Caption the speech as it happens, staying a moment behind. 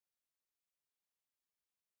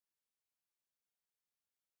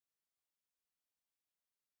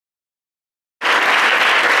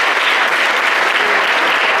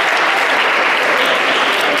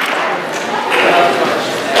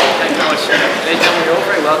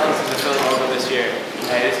very welcome to the film Nobel this year.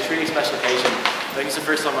 It's a truly special occasion. I think it's the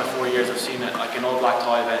first time in 4 years I've seen like an all-black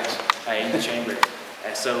tie event in the chamber.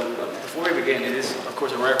 So before we begin, it is of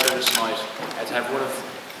course a rare privilege tonight to have one of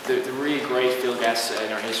the really great field guests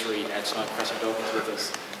in our history tonight, Professor Dawkins, with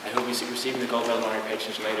us, who will be receiving the Gold Medal Honorary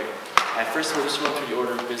Patronage later. First of all, just to run through the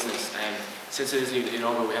order of business. Since it is the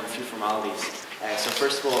inaugural, we have a few formalities. So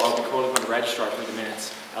first of all, I'll be calling on the registrar for the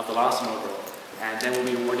minutes of the last inaugural, and then we'll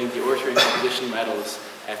be awarding the oratory and composition medals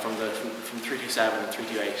from 327 and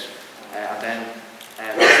 328. And then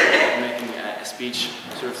we'll be making a speech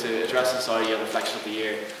sort of to address the society on the flagship of the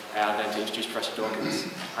year, and then to introduce Professor Dawkins.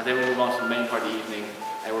 And then we'll move on to the main part of the evening,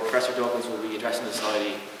 where Professor Dawkins will be addressing the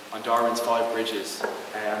society on Darwin's 5 bridges,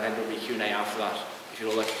 and then there'll be Q&A after that. If you'd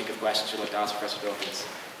all like to think of questions you'd like to ask Professor Dawkins.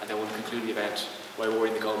 And then we'll conclude the event by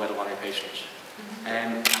awarding the Gold Medal Honorary Patronage.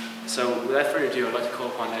 So without further ado, I'd like to call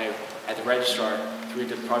upon now the registrar to read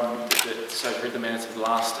the minutes of the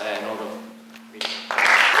last inaugural meeting.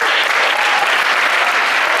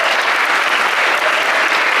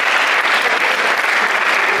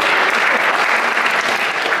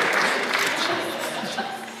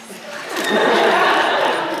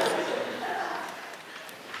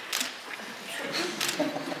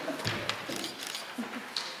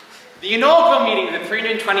 The inaugural meeting of the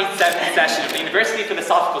 327th session of the University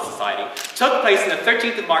Philosophical Society took place on the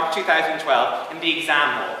 13th of March 2012 in the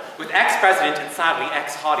exam hall, with ex-president and sadly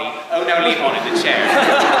ex-hottie Niko in the chair.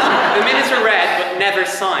 The minutes were read but never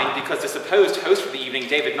signed because the supposed host for the evening,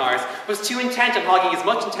 David Nars, was too intent on hogging as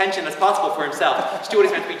much attention as possible for himself to do what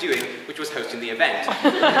he's meant to be doing, which was hosting the event.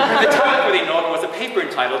 The topic for the inaugural was a paper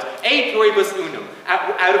entitled A Pluribus Unum,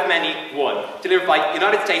 out of many, one, delivered by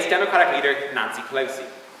United States Democratic leader Nancy Pelosi.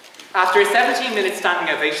 After a 17-minute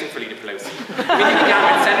standing ovation for Leader Pelosi, the meeting began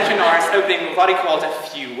with Senator Norris opening with what he called a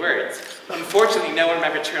few words. Unfortunately, no one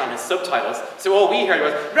remembered to turn on his subtitles, so all we heard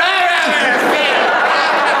was rah rah rah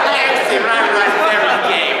Pelosi, rah rah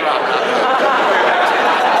very gay, rah rah.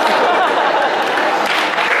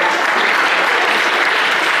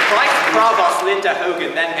 Provost Linda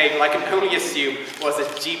Hogan then made what I can only assume was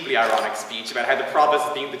a deeply ironic speech about how the Provost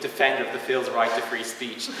is being the defender of the Phil's right to free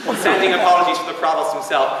speech, sending apologies to the Provost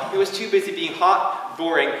himself, who was too busy being hot,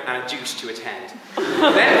 boring, and a douche to attend.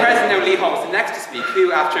 Then President O'Leary was the next to speak,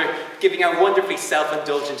 who, after giving a wonderfully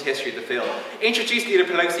self-indulgent history of the Phil, introduced Leader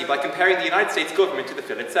Pelosi by comparing the United States government to the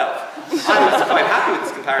Phil itself. I was quite happy with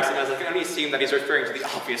this comparison, as I can only assume that he's referring to the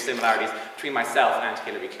obvious similarities between myself and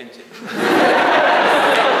Hillary Clinton.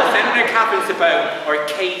 Senator Catherine Sabone, or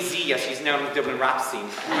KZ as she's known in the Dublin rap scene,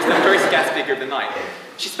 was the first guest speaker of the night.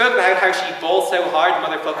 She spoke about how she balls so hard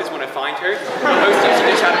motherfuckers want to find her, most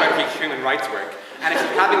usually to chat about her human rights work. And if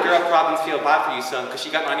you're having girl problems, feel bad for you, son, because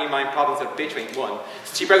she got 99 problems that a bitch ain't one.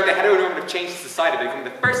 So she broke the heteronormative change to society by becoming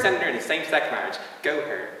the first senator in a same-sex marriage. Go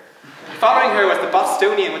her. Following her was the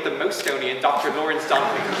Bostonian with the Mostonian, Dr. Lawrence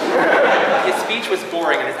Donnelly. His speech was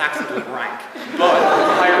boring and his accent was rank, but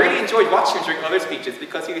I really enjoyed watching him during other speeches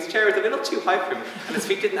because his chair was a little too high for him and his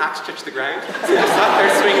feet didn't actually touch the ground, so he sat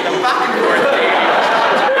there swinging them back and forth.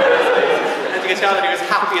 And you can tell that he was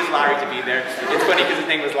happy as Larry to be there. It's funny because his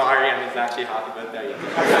name was Larry and he's actually happy, but there you go.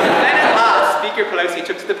 Then at last, Speaker Pelosi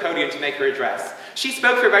took to the podium to make her address. She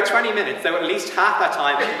spoke for about 20 minutes, though at least half that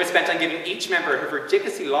time was spent on giving each member of her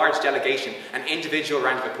ridiculously large delegation an individual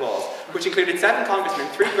round of applause, which included 7 congressmen,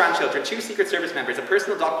 3 grandchildren, 2 Secret Service members, a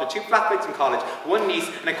personal doctor, 2 flatmates from college, 1 niece,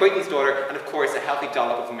 an acquaintance daughter, and of course a healthy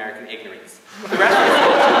dollop of American ignorance. The rest of the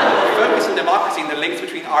speech focused on democracy and the links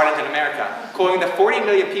between Ireland and America, calling the 40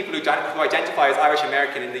 million people who identify as Irish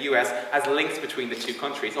American in the US as links between the two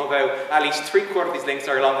countries, although at least 3/4 of these links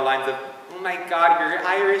are along the lines of, oh my god, you're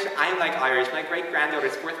Irish, I'm like Irish, my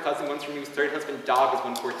great-granddaughter's 4th cousin once removed his 3rd husband dog is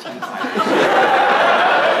 1/14th Irish.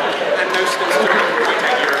 And most of them started to point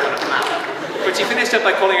out Europe on a map. But she finished up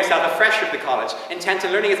by calling herself a fresher of the college, intent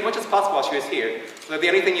on learning as much as possible while she was here. Although the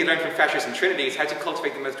only thing you learn from freshers in Trinity is how to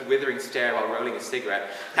cultivate the most withering stare while rolling a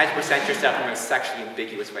cigarette, how to present yourself in the most sexually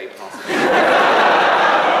ambiguous way possible.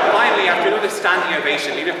 Finally, after another standing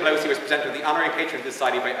ovation, Leader Pelosi was presented with the Honorary Patronage of the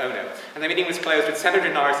Society by Ono, and the meeting was closed with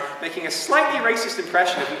Senator Norris making a slightly racist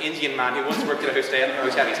impression of an Indian man who once worked at a hotel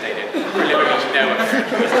he stayed in, for literally no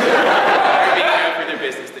Americans. There being no further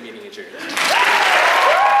business, the meeting adjourned.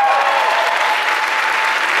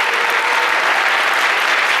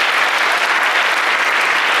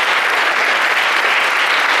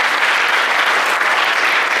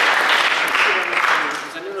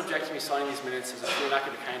 Signing these minutes as a full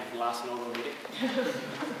accurate account of the last inaugural meeting.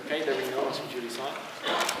 Okay, there we go, that's from Julie signed.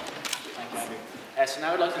 Thank you. So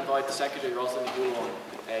now I'd like to invite the Secretary, Rosalind Niko,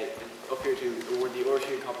 up here to award the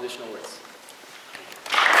Oratory and Composition Awards.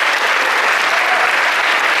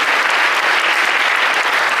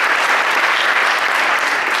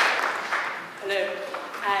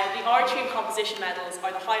 composition medals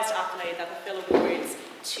are the highest accolade that the Phil awards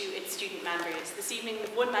to its student members. This evening,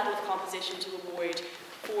 one medal of composition to award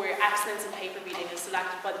for excellence in paper reading is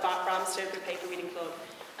selected by the Bram Stoker Paper Reading Club,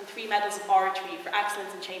 and 3 medals of oratory for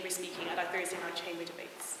excellence in chamber speaking at our Thursday night chamber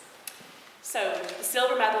debates. So, the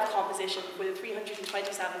silver medal of composition for the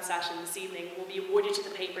 327th session this evening will be awarded to the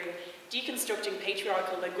paper Deconstructing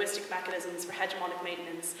Patriarchal Linguistic Mechanisms for Hegemonic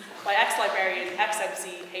Maintenance by ex-librarian,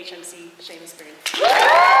 ex-MC, HMC, Seamus Byrne.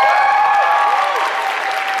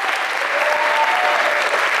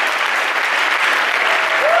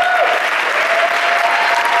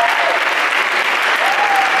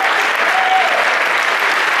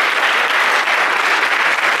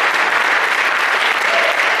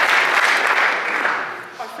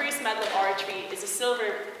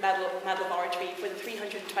 Medal of Oratory for the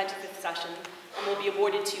 325th session and will be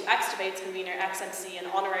awarded to ex-debates convener, ex-MC and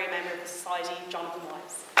honorary member of the Society, Jonathan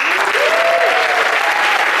Wise.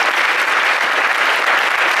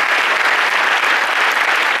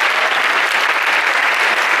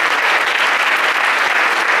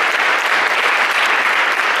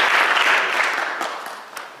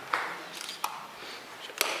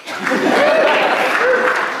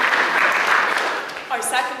 Our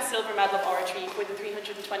second silver medal of oratory for the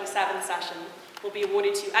 327th session will be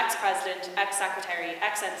awarded to ex-president, ex-secretary,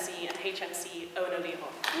 ex-MC and HMC Owen O'Leary.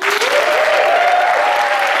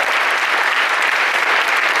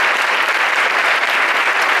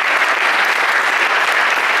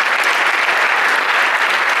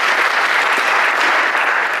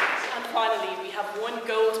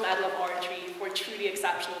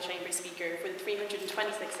 Exceptional chamber speaker for the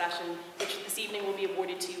 326th session, which this evening will be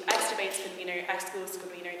awarded to ex-debates convener, ex-schools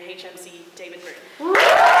convener and HMC David Byrne.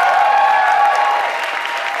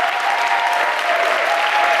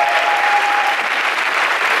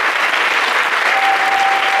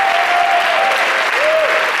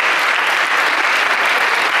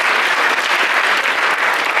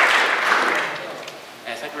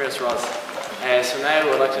 Thank you very much, Ross. So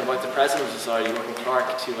now I'd like to invite the President of the Society, Working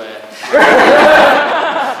Clark, to... That's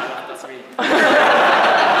me.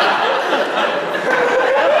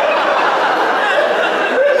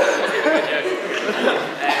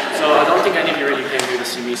 So I don't think any of you really came here to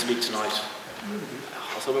see me speak tonight. I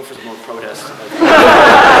was hoping for some more protest.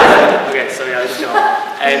 Okay, so yeah, let's go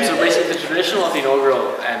on. So basically the tradition of the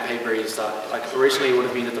inaugural paper is that, like, originally it would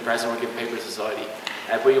have been that the President would give a paper to the Society.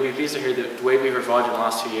 But you'll be pleased to hear that the way we've revised in the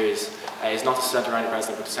last 2 years is not to centre around the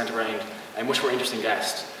President, but to centre around a much more interesting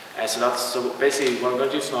guest. So basically what I'm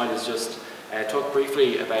going to do tonight is just talk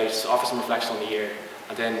briefly about, offer some reflection on the year,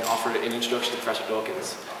 and then offer an introduction to Professor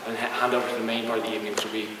Dawkins, and hand over to the main part of the evening, which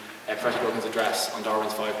will be Professor Dawkins' address on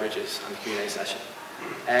Darwin's 5 bridges and the Q&A session.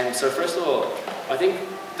 So first of all, I think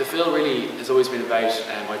the field really has always been about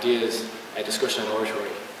ideas, discussion and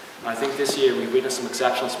oratory. And I think this year we've witnessed some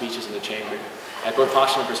exceptional speeches in the chamber, both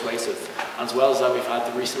passionate and persuasive. And as well as that, we've had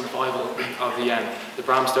the recent revival of the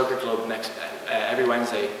Bram Stoker Club every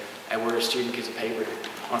Wednesday, where a student gives a paper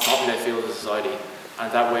on a topic they feel of the society.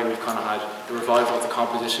 And that way we've kind of had the revival of the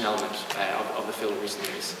composition element of the field in recent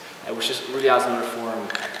years, which just really adds another forum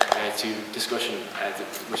to discussion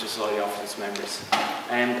which the society offers its members.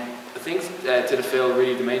 I think to the field,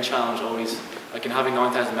 really the main challenge always, like in having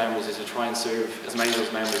 9,000 members, is to try and serve as many of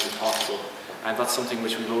those members as possible. And that's something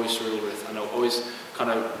which we've always struggled with, and I've always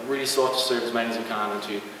kind of really sought to serve as many as we can and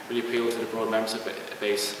to really appeal to the broad membership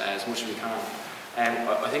base as much as we can.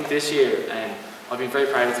 I think this year, I've been very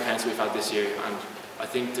proud of the council we've had this year, and I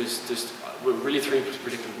think there's really 3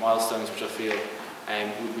 particular milestones which I feel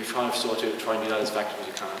we've kind of sought to try and do that as effective as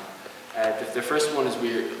we can. The first one is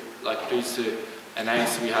we're pleased to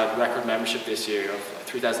announce we had record membership this year of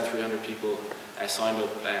 3,300 people signed up,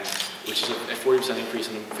 which is a 40% increase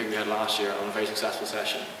on the figure we had last year on a very successful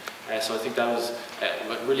session. So I think that was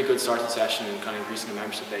a really good start to the session and kind of increasing the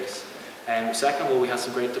membership base. Second of all, we had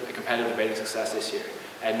some great competitive debating success this year,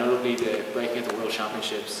 notably the breaking at the World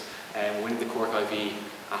Championships, winning the Cork IV,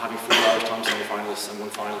 having 4 Irish Times semi-finalists and 1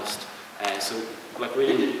 finalist. But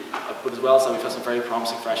as well as that, we've had some very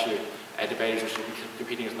promising freshman debaters which will be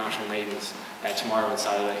competing as national maidens tomorrow and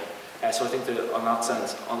Saturday. So I think that on that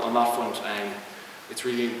sense, on that front, it's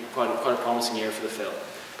really quite a promising year for the field.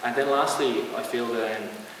 And then lastly, I feel that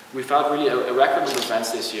we've had really a record number of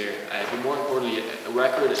events this year, but more importantly, a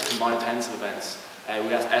record combined attendance of events.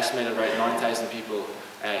 We estimated about 9,000 people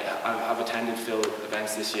have attended field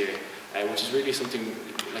events this year, which is really something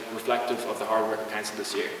reflective of the hard work of council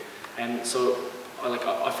this year. And so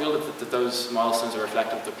I feel that those milestones are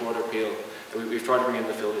reflective of the broader appeal that we've tried to bring into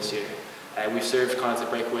the field this year. We've served kind of to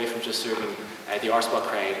break away from just serving the R-Spot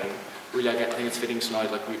crowd and really, I think it's fitting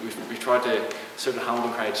tonight. Like we've tried to sort of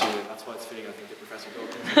Hamilton crowd too, and that's why it's fitting. I think that Professor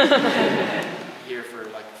Dawkins here for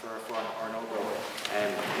our inaugural,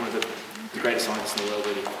 one of the greatest scientists in the world,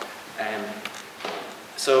 really.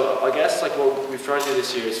 So I guess like what we've tried to do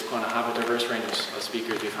this year is kind of have a diverse range of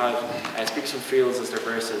speakers. We've had speakers from fields as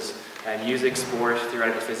diverse as music, sport,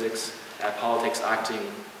 theoretical physics, politics, acting,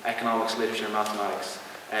 economics, literature, and mathematics,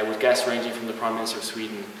 with guests ranging from the Prime Minister of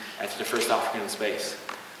Sweden to the first African in space.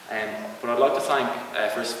 But I'd like to thank,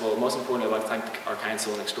 first of all, most importantly, I'd like to thank our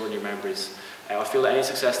council and extraordinary members. I feel that any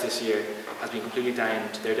success this year has been completely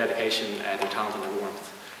down to their dedication, their talent, and their warmth.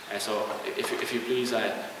 So if you please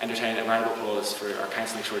entertain a round of applause for our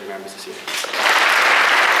council and extraordinary members this year.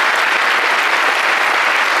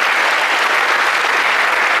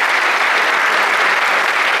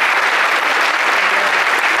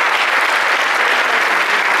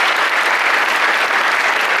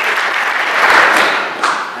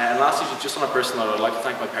 And lastly, just on a personal note, I'd like to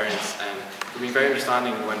thank my parents for being very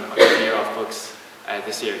understanding when I got the year off books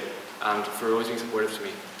this year, and for always being supportive to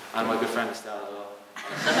me, and my good friend Estelle as well.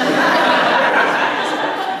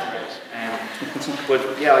 But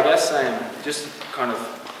yeah, I guess just kind of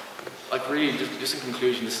like really just in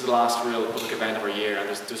conclusion, this is the last real public event of our year, and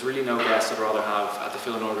there's really no guest I'd rather have at the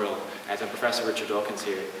Phil Inaugural than Professor Richard Dawkins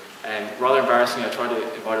here. Rather embarrassingly, I tried to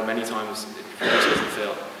invite him many times in previous years in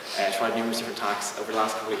Phil. I tried numerous different tacks over the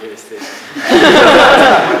last couple of years too.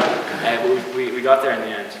 But we got there in the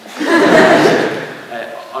end.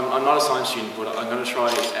 I'm not a science student, but I'm going to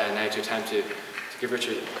try now to attempt to give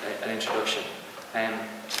Richard an introduction.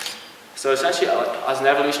 So essentially, as an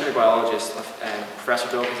evolutionary biologist, Professor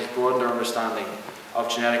Dawkins has broadened our understanding of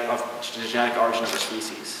the genetic origin of our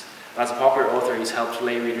species. And as a popular author, he's helped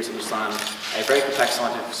lay readers understand very complex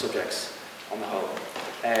scientific subjects on the whole.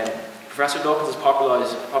 Professor Dawkins has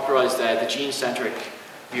popularised the gene-centric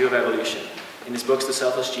view of evolution. In his books, The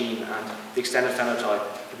Selfish Gene and The Extended Phenotype,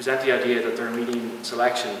 he presents the idea that the remedial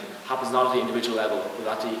selection happens not at the individual level, but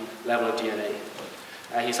at the level of DNA.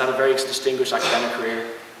 He's had a very distinguished academic career,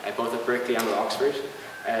 both at Berkeley and at Oxford,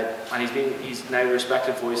 and he's now a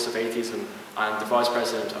respected voice of atheism and the Vice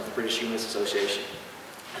President of the British Humanist Association.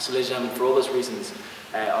 So ladies and gentlemen, for all those reasons,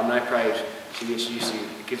 I'm now proud to introduce you.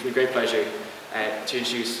 It gives me great pleasure to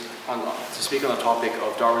speak on the topic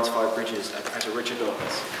of Darwin's 5 bridges, Professor Richard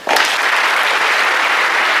Dawkins.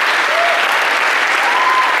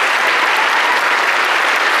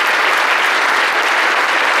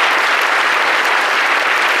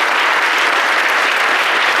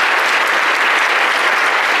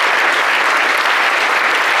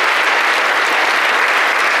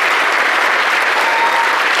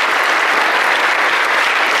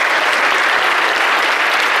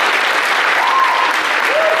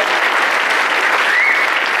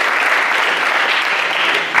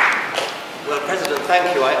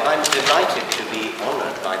 Thank you. I'm delighted to be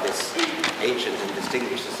honoured by this ancient and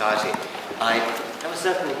distinguished society. I have a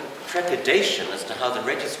certain trepidation as to how the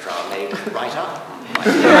registrar may write up.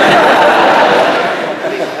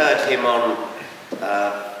 Having heard him on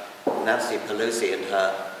Nancy Pelosi and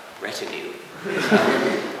her retinue,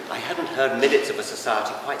 I hadn't heard minutes of a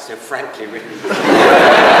society quite so frankly written.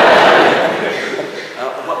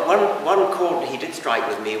 One chord he did strike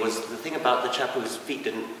with me was the thing about the chap whose feet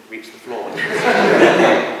didn't reach the floor.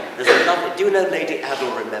 There's a lovely, do you know Lady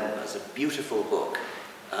Adel Remembers, a beautiful book,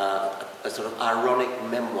 a sort of ironic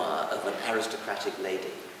memoir of an aristocratic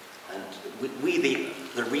lady. And we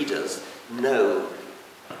the readers, know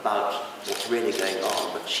about what's really going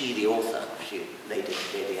on, but she, the author, Lady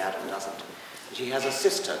Adel, doesn't. And she has a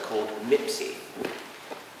sister called Mipsy.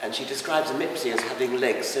 And she describes a Mipsy as having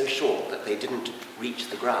legs so short that they didn't reach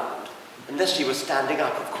the ground, unless she was standing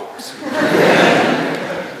up, of course.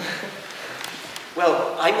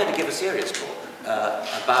 Well, I'm going to give a serious talk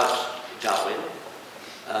about Darwin,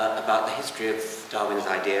 about the history of Darwin's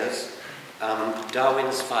ideas,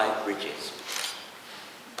 Darwin's 5 bridges.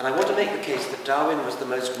 And I want to make the case that Darwin was the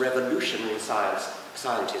most revolutionary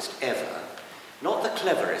scientist ever. Not the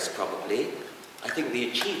cleverest, probably. I think the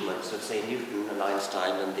achievements of, say, Newton and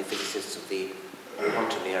Einstein and the physicists of the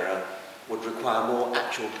quantum era would require more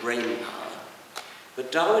actual brain power.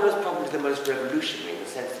 But Darwin was probably the most revolutionary in the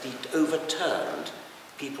sense that he overturned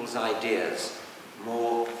people's ideas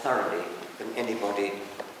more thoroughly than anybody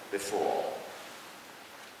before.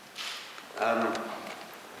 I'm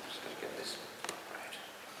just going to get this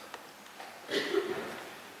right.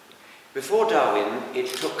 Before Darwin, it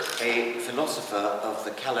took a philosopher of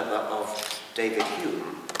the caliber of David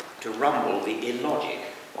Hume to rumble the illogic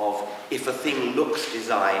of if a thing looks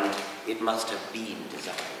designed, it must have been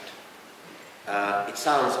designed. It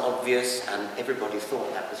sounds obvious, and everybody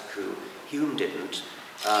thought that was true. Hume didn't,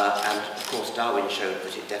 and of course Darwin showed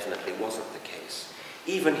that it definitely wasn't the case.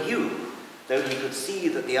 Even Hume, though he could see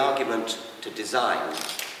that the argument to design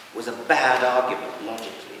was a bad argument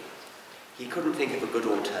logically, he couldn't think of a good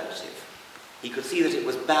alternative. He could see that it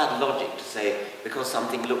was bad logic to say, because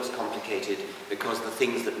something looks complicated, because the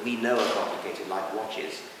things that we know are complicated, like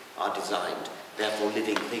watches, are designed, therefore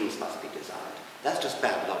living things must be designed. That's just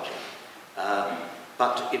bad logic.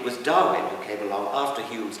 But it was Darwin who came along after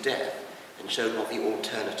Hume's death and showed what the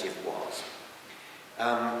alternative was.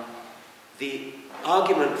 The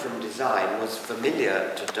argument from design was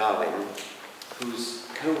familiar to Darwin, whose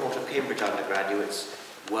cohort of Cambridge undergraduates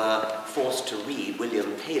were forced to read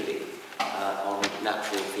William Paley on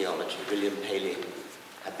natural theology. William Paley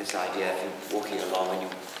had this idea: if you're walking along and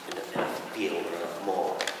in a field or a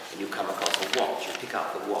moor and you come across a watch, you pick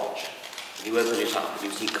up the watch, and you open it up and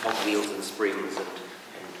you see cogwheels and springs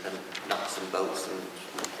and nuts and bolts and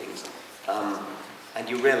things. And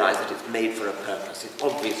you realise that it's made for a purpose. It's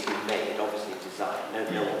obviously made, obviously designed,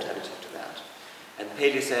 no alternative to that. And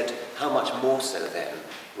Paley said, how much more so then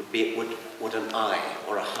would an eye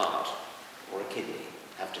or a heart or a kidney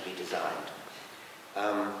have to be designed?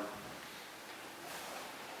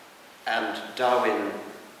 And Darwin,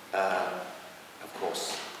 of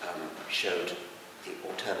course, showed the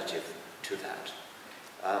alternative to that,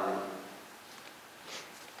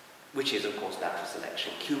 which is, of course, natural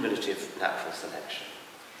selection, cumulative natural selection.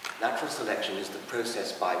 Natural selection is the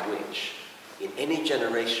process by which, in any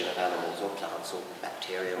generation of animals or plants or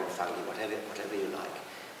bacteria or fungi, whatever you like,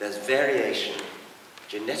 there's variation,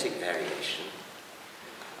 genetic variation.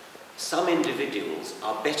 Some individuals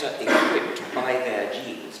are better equipped by their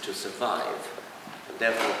genes to survive and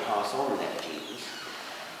therefore pass on their genes,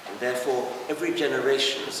 and therefore every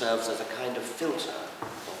generation serves as a kind of filter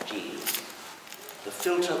of genes. The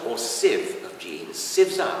filter or sieve of genes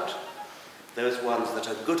sieves out those ones that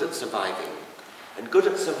are good at surviving. And good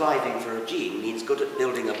at surviving for a gene means good at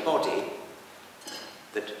building a body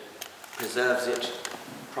that preserves it,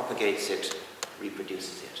 propagates it,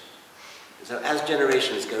 reproduces it. And so as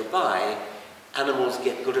generations go by, animals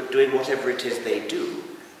get good at doing whatever it is they do.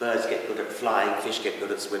 Birds get good at flying, fish get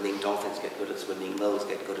good at swimming, dolphins get good at swimming, moles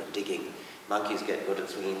get good at digging, monkeys get good at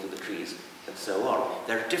swinging through the trees, and so on.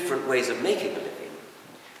 There are different ways of making a living.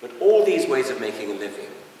 But all these ways of making a living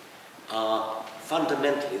are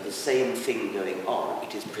fundamentally the same thing going on.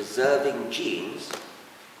 It is preserving genes,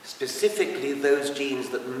 specifically those genes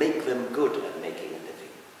that make them good at making a living.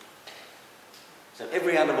 So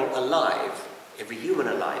every animal alive, every human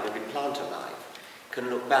alive, every plant alive, can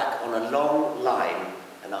look back on a long line,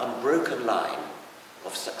 an unbroken line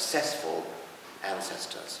of successful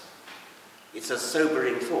ancestors. It's a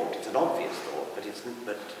sobering thought. It's an obvious thought, but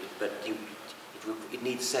it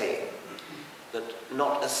needs saying that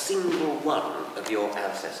not a single one of your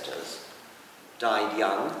ancestors died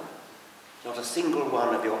young, not a single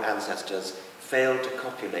one of your ancestors failed to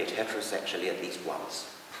copulate heterosexually at least once.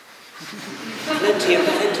 Plenty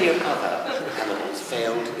of other animals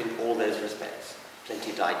failed in all those respects.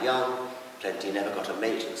 Plenty died young, plenty never got a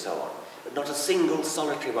mate, and so on. But not a single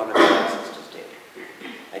solitary one of your ancestors did.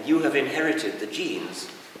 And you have inherited the genes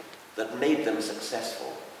that made them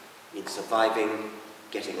successful in surviving,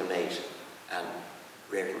 getting a mate, and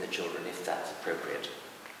rearing the children, if that's appropriate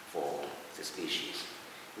for the species.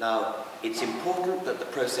 Now, it's important that the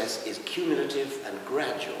process is cumulative and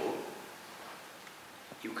gradual.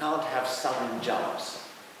 You can't have sudden jumps.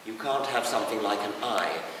 You can't have something like an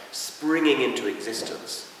eye springing into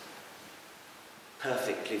existence,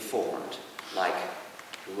 perfectly formed, like,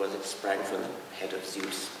 who was it, sprang from the head of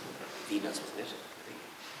Zeus? Venus, wasn't it? I think.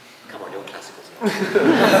 Come on, you're classicals.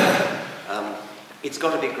 It's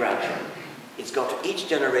got to be gradual. Each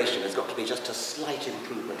generation has got to be just a slight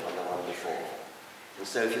improvement on the one before. And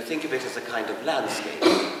so if you think of it as a kind of landscape,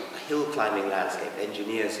 a hill-climbing landscape,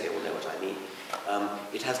 engineers here will know what I mean,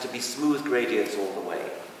 it has to be smooth gradients all the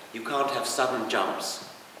way. You can't have sudden jumps,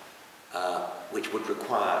 which would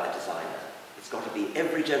require a designer. It's got to be,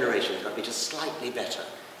 every generation has got to be just slightly better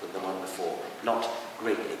than the one before, not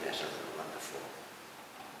greatly better than the one before.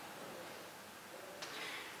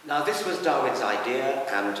 Now, this was Darwin's idea,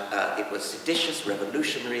 and it was seditious,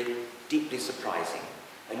 revolutionary, deeply surprising.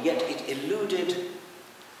 And yet it eluded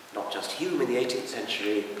not just Hume in the 18th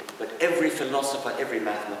century, but every philosopher, every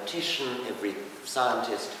mathematician, every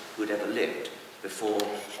scientist who'd ever lived before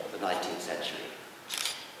the 19th century.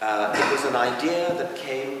 It was an idea that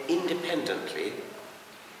came independently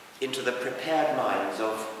into the prepared minds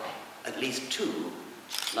of at least two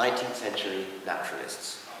 19th century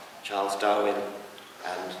naturalists, Charles Darwin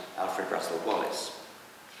and Alfred Russel Wallace.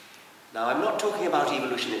 Now, I'm not talking about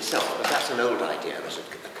evolution itself, but that's an old idea that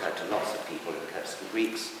had occurred to lots of people. It occurred to the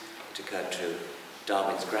Greeks, it occurred to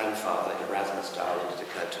Darwin's grandfather, Erasmus Darwin, it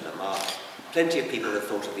occurred to Lamarck. Plenty of people have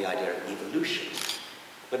thought of the idea of evolution,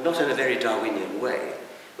 but not in a very Darwinian way.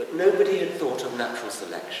 But nobody had thought of natural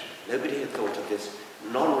selection. Nobody had thought of this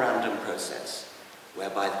non-random process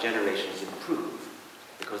whereby the generations improve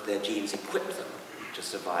because their genes equip them to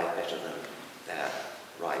survive better than their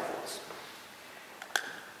rivals.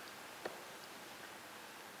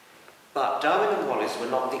 But Darwin and Wallace were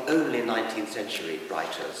not the only 19th century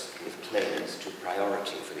writers with claims to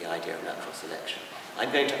priority for the idea of natural selection.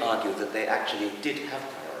 I'm going to argue that they actually did have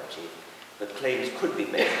priority, but claims could be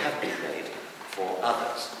made, have been made, for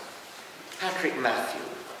others. Patrick Matthew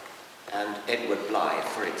and Edward Blythe,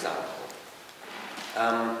 for example.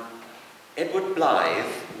 Edward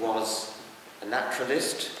Blythe was a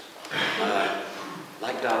naturalist,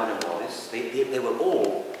 like Darwin and Wallace. They were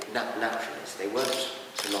all naturalists. They weren't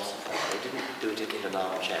philosophers. They didn't do it in an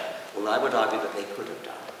armchair, although I would argue that they could have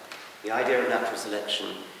done. The idea of natural selection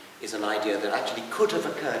is an idea that actually could have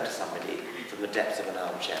occurred to somebody from the depths of an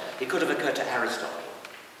armchair. It could have occurred to Aristotle,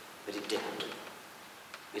 but it didn't.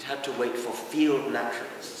 It had to wait for field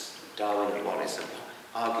naturalists, Darwin and Wallace, and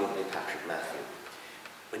arguably Patrick Matthew.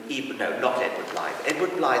 No, not Edward Blythe.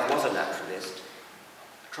 Edward Blythe was a naturalist,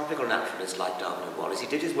 a tropical naturalist like Darwin and Wallace. He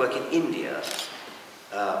did his work in India,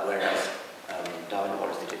 whereas Darwin and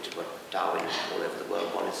Wallace did it to Darwin all over the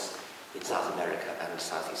world, Wallace in South America and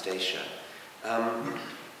Southeast Asia.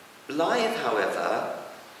 Blythe, however,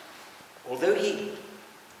 although he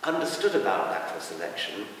understood about natural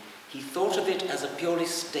selection, he thought of it as a purely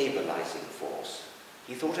stabilizing force.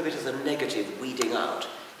 He thought of it as a negative weeding out.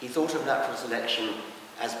 He thought of natural selection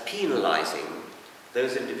as penalizing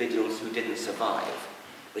those individuals who didn't survive,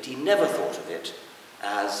 but he never thought of it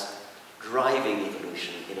as driving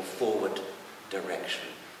evolution in a forward direction.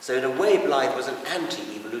 So in a way, Blythe was an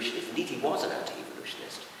anti-evolutionist. Indeed, he was an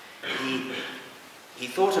anti-evolutionist. He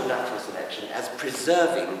thought of natural selection as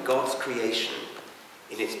preserving God's creation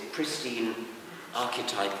in its pristine,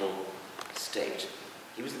 archetypal state.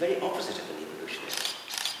 He was the very opposite of an evolutionist.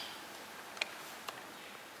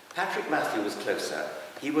 Patrick Matthew was closer.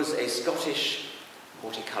 He was a Scottish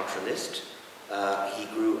horticulturalist. He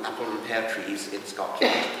grew apple and pear trees in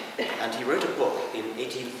Scotland, and he wrote a book in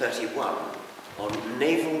 1831 on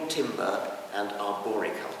naval timber and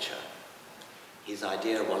arboriculture. His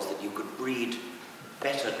idea was that you could breed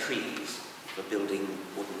better trees for building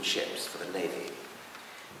wooden ships for the Navy.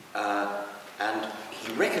 And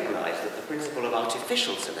he recognized that the principle of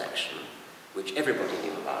artificial selection, which everybody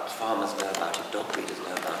knew about, farmers know about it, dog breeders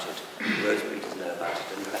know about it, rose breeders know about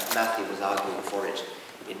it, and Matthew was arguing for it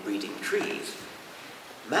in breeding trees.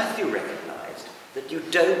 Matthew recognized that you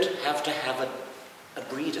don't have to have a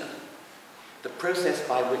breeder. The process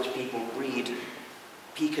by which people breed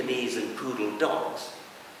Pekingese and poodle dogs,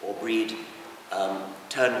 or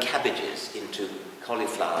turn cabbages into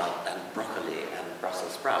cauliflower and broccoli and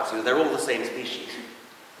Brussels sprouts. They're all the same species.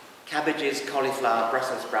 Cabbages, cauliflower,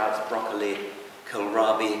 Brussels sprouts, broccoli,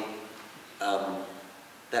 kohlrabi,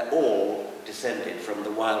 they're all descended from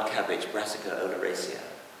the wild cabbage Brassica oleracea.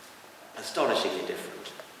 Astonishingly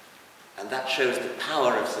different. And that shows the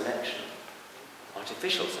power of selection,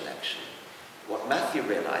 artificial selection. What Matthew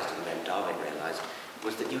realized, and then Darwin realized,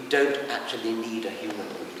 was that you don't actually need a human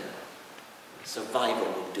breeder. Survival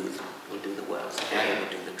will do the work. Survival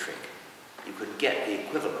will do the trick. You could get the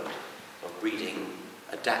equivalent of breeding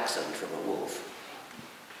a dachshund from a wolf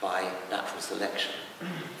by natural selection,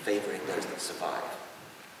 favoring those that survive.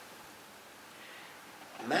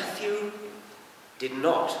 Matthew did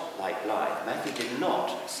not, like Blythe, Matthew did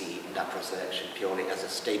not see natural selection purely as a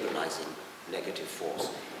stabilizing negative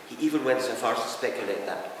force. He even went so far as to speculate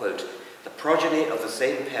that, quote, the progeny of the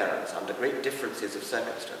same parents under great differences of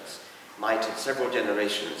circumstance might in several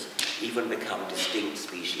generations even become distinct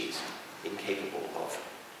species incapable of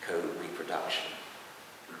co-reproduction.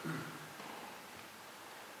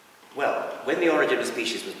 Well, when The Origin of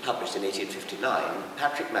Species was published in 1859,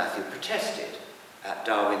 Patrick Matthew protested at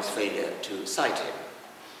Darwin's failure to cite him,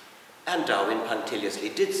 and Darwin punctiliously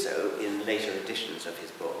did so in later editions of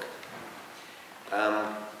his book.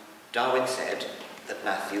 Darwin said that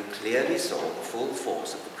Matthew clearly saw the full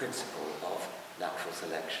force of the principle of natural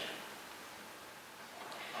selection.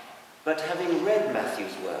 But having read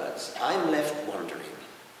Matthew's words, I'm left wondering,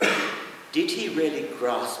 did he really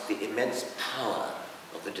grasp the immense power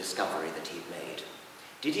of the discovery that he'd made?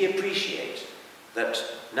 Did he appreciate that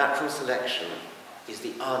natural selection is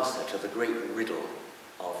the answer to the great riddle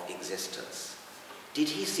of existence? Did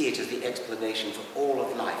he see it as the explanation for all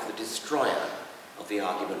of life, the destroyer of the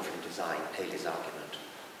argument from design, Paley's argument?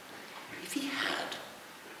 If he had,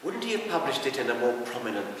 wouldn't he have published it in a more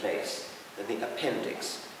prominent place than the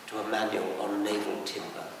appendix to a manual on naval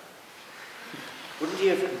timber? Wouldn't he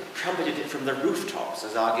have trumpeted it from the rooftops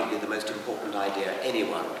as arguably the most important idea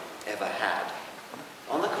anyone ever had?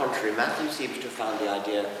 On the contrary, Matthew seems to have found the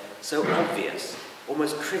idea so obvious,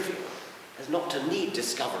 almost trivial, as not to need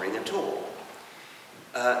discovering at all.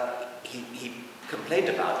 He complained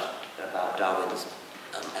about Darwin's,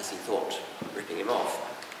 as he thought, ripping him off,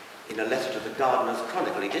 in a letter to the Gardener's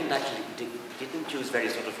Chronicle. He didn't choose very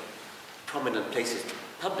sort of prominent places to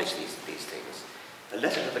publish these things. A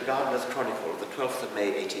letter to the Gardener's Chronicle of the 12th of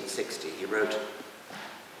May, 1860, he wrote,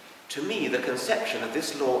 "To me, the conception of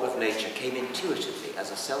this law of nature came intuitively as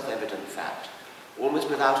a self-evident fact, almost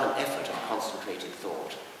without an effort of concentrated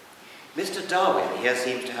thought. Mr. Darwin here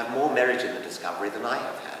seems to have more merit in the discovery than I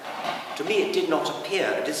have had. To me, it did not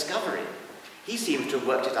appear a discovery. He seems to have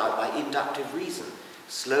worked it out by inductive reason,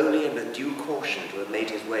 slowly and with due caution to have made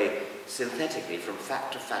his way synthetically from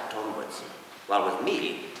fact to fact onwards, while with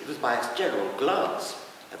me, it was by its general glance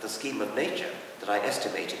at the scheme of nature that I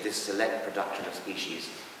estimated this select production of species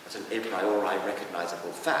as an a priori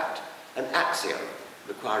recognizable fact, an axiom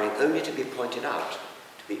requiring only to be pointed out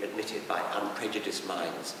to be admitted by unprejudiced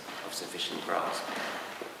minds of sufficient grasp."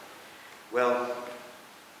 Well,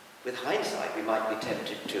 with hindsight, we might be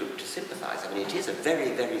tempted to sympathize. I mean, it is a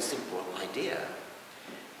very, very simple idea.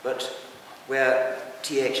 But where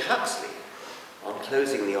T.H. Huxley, on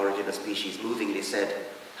closing The Origin of Species, movingly said,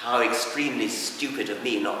 "How extremely stupid of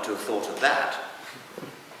me not to have thought of that,"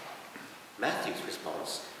 Matthew's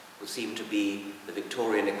response would seem to be the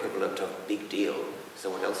Victorian equivalent of "big deal,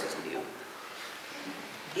 someone else is new."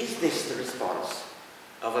 Is this the response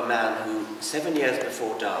of a man who, 7 years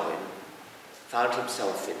before Darwin, found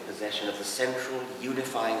himself in possession of the central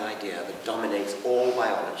unifying idea that dominates all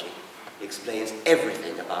biology, explains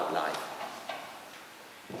everything about life?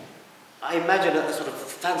 I imagine a sort of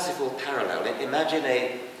fanciful parallel. Imagine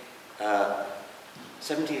a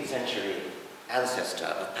 17th century ancestor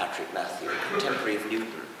of Patrick Matthew, a contemporary of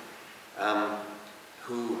Newton,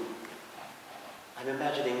 who, I'm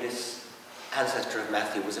imagining this ancestor of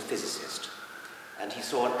Matthew was a physicist, and he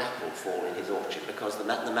saw an apple fall in his orchard because the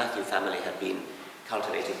Matthew family had been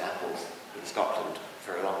cultivating apples in Scotland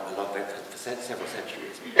for several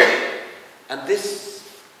centuries. And this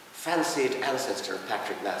fancied ancestor of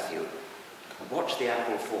Patrick Matthew watched the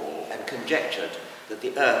apple fall and conjectured that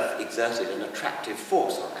the earth exerted an attractive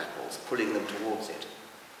force on apples, pulling them towards it.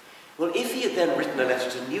 Well, if he had then written a letter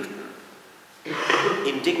to Newton,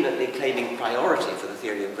 indignantly claiming priority for the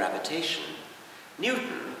theory of gravitation,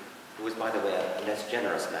 Newton, who was, by the way, a less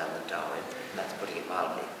generous man than Darwin, that's putting it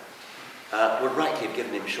mildly, would rightly have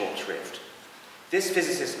given him short shrift. This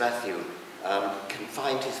physicist, Matthew,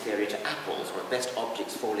 confined his theory to apples, or at best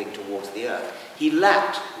objects falling towards the earth. He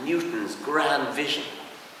lacked Newton's grand vision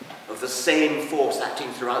of the same force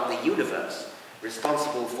acting throughout the universe,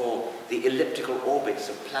 responsible for the elliptical orbits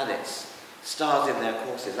of planets, stars in their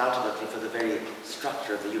courses, ultimately for the very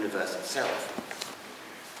structure of the universe itself.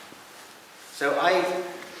 So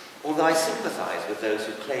although I sympathize with those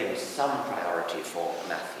who claim some priority for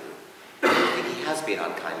Matthew, I think he has been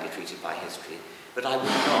unkindly treated by history, but I would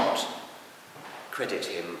not credit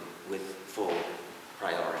him with full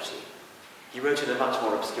priority. He wrote in a much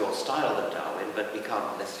more obscure style than Darwin, but we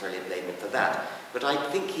can't necessarily blame him for that. But I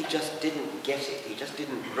think he just didn't get it. He just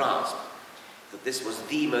didn't grasp that this was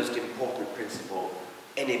the most important principle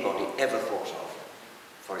anybody ever thought of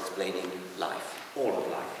for explaining life, all of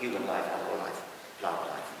life, human life, animal life, plant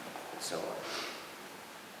life, and so on.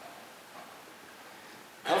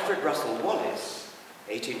 Alfred Russel Wallace,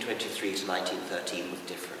 1823 to 1913, was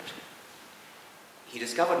different. He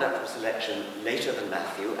discovered natural selection later than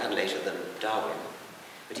Matthew and later than Darwin,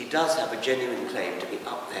 but he does have a genuine claim to be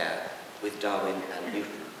up there with Darwin and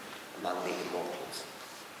Newton among the immortals.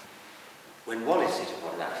 When Wallace hit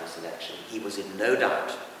upon natural selection, he was in no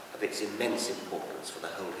doubt of its immense importance for the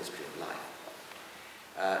whole history of life.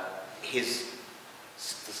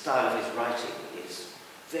 The style of his writing is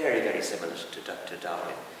very, very similar to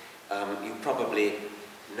Darwin. You probably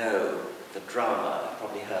know the drama, you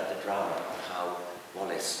probably heard the drama of how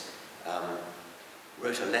Wallace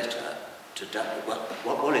wrote a letter to Darwin.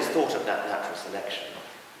 What Wallace thought of that natural selection,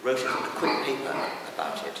 wrote a quick paper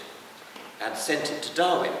about it, and sent it to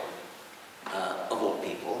Darwin, of all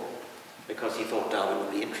people, because he thought Darwin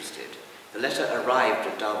would be interested. The letter arrived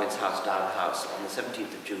at Darwin's house, Down House, on the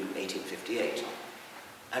 17th of June, 1858,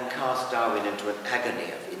 and cast Darwin into an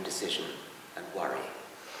agony of indecision and worry.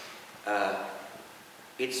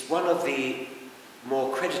 It's one of the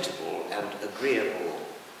more creditable and agreeable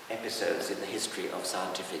episodes in the history of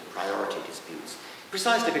scientific priority disputes,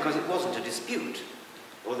 precisely because it wasn't a dispute,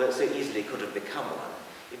 although it so easily could have become one.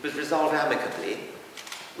 It was resolved amicably,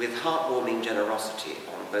 with heartwarming generosity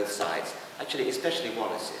on both sides, actually especially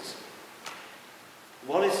Wallace's.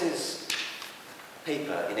 Wallace's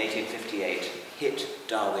paper in 1858 hit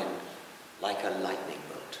Darwin like a lightning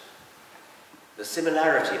bolt. The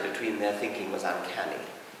similarity between their thinking was uncanny.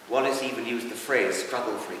 Wallace even used the phrase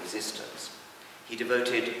struggle for existence. He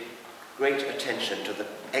devoted great attention to the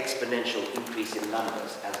exponential increase in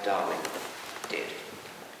numbers, as Darwin did.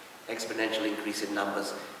 Exponential increase in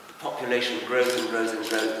numbers. The population grows and grows and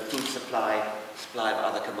grows. The food supply of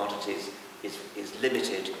other commodities is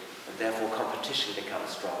limited, and therefore competition becomes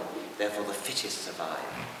strong. Therefore the fittest survive.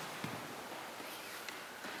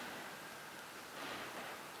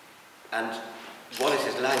 And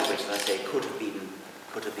Wallace's language, as I say, could have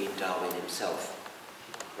been Darwin himself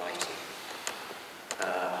writing.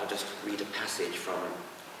 I'll just read a passage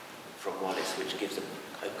from Wallace, which gives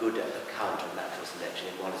a good account of natural selection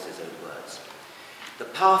in Wallace's own words. The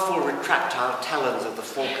powerful retractile talons of the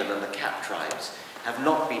falcon and the cat tribes have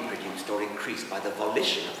not been produced or increased by the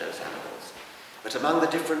volition of those animals, but among the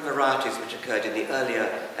different varieties which occurred in the earlier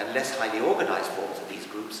and less highly organized forms of these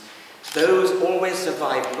groups, those always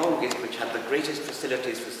survived longest which had the greatest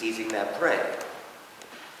facilities for seizing their prey.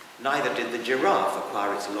 Neither did the giraffe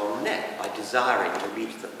acquire its long neck by desiring to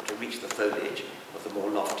reach the foliage of the more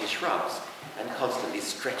lofty shrubs and constantly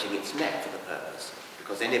stretching its neck for the purpose,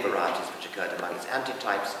 because any varieties which occurred among its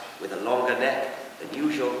antitypes with a longer neck than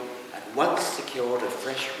usual at once secured a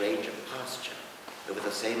fresh range of pasture over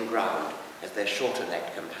the same ground as their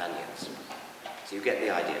shorter-necked companions. So you get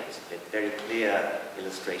the idea. It's a very clear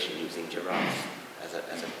illustration using giraffes as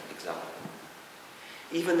an example.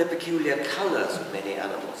 Even the peculiar colours of many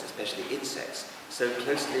animals, especially insects, so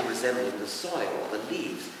closely resembling the soil or the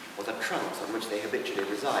leaves or the trunks on which they habitually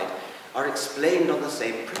reside, are explained on the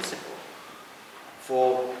same principle.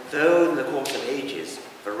 For though in the course of ages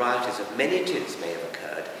varieties of many tints may have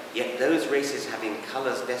occurred, yet those races having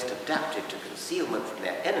colours best adapted to concealment from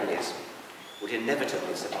their enemies would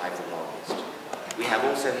inevitably survive the longest. We have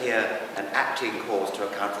also here an acting cause to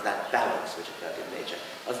account for that balance which occurred in nature.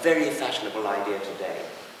 A very fashionable idea today,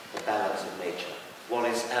 the balance of nature.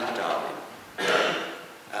 Wallace and Darwin,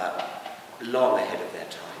 long ahead of their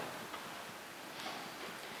time.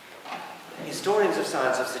 Historians of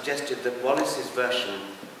science have suggested that Wallace's version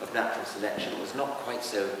of natural selection was not quite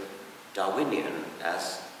so Darwinian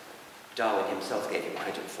as Darwin himself gave him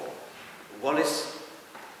credit for. Wallace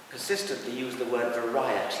persistently used the word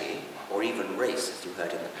variety, or even race, as you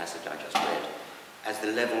heard in the passage I just read, as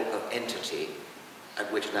the level of entity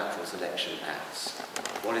at which natural selection acts.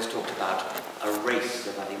 Wallace talked about a race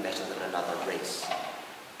surviving better than another race.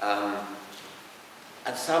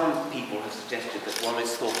 And some people have suggested that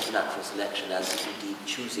Wallace thought of natural selection as indeed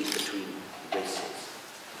choosing between races.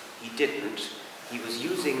 He didn't. He was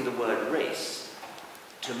using the word race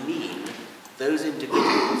to mean those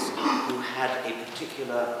individuals who had a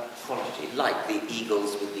particular quality, like the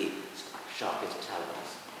eagles with the sharpest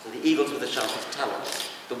talons. So the eagles with the sharpest talons,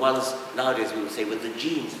 the ones nowadays we would say with the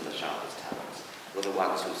genes for the sharpest talons, were the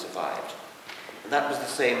ones who survived. And that was the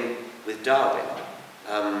same with Darwin.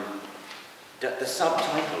 The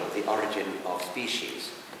subtitle of The Origin of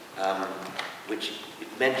Species, which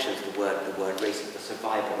mentions the word races, the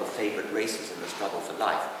survival of favoured races in the struggle for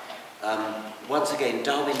life. Once again,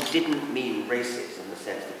 Darwin didn't mean races in the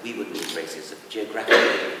sense that we would mean races of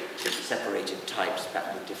geographically separated types,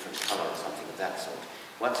 perhaps with different colour or something of that sort.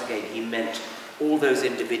 Once again, he meant all those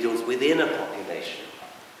individuals within a population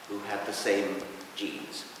who had the same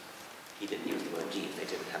genes. He didn't use the word genes, they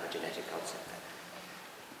didn't have a genetic concept there.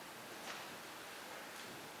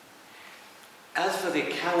 As for the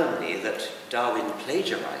calumny that Darwin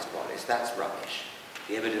plagiarized Wallace, that's rubbish.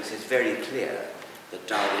 The evidence is very clear that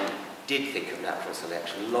Darwin did think of natural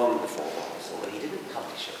selection long before Wallace, although he didn't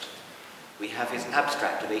publish it. We have his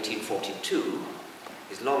abstract of 1842,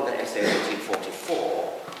 his longer essay of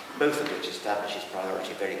 1844, both of which establish his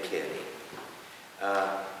priority very clearly.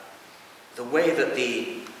 The way that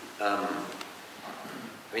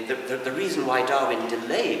the reason why Darwin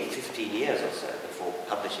delayed 15 years or so before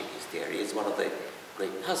publishing his theory is one of the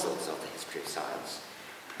great puzzles of the history of science.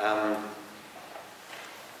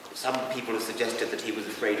 Some people have suggested that he was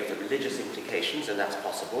afraid of the religious implications, and that's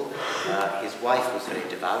possible. His wife was very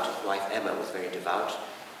devout, his wife Emma was very devout,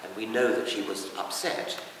 and we know that she was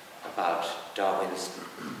upset about Darwin's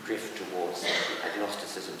drift towards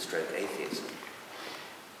agnosticism / atheism.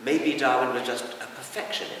 Maybe Darwin was just a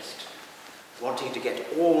perfectionist. wanting to get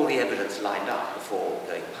all the evidence lined up before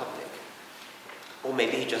going public. Or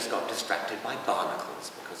maybe he just got distracted by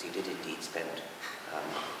barnacles, because he did indeed spend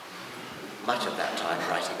much of that time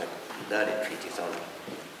writing a learned treatise on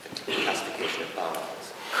the classification of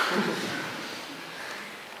barnacles.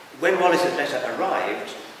 When Wallace's letter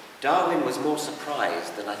arrived, Darwin was more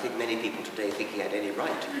surprised than I think many people today think he had any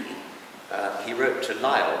right to be. He wrote to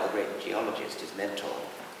Lyell, the great geologist, his mentor,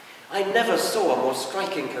 "I never saw a more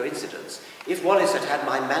striking coincidence. If Wallace had had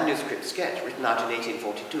my manuscript sketch written out in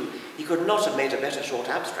 1842, he could not have made a better short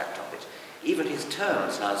abstract of it. Even his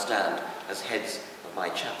terms now stand as heads of my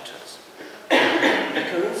chapters." The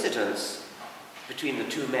coincidence between the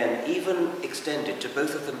two men even extended to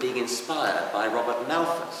both of them being inspired by Robert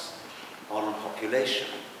Malthus on population.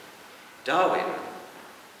 Darwin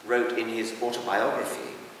wrote in his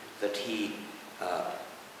autobiography that he,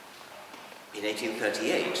 in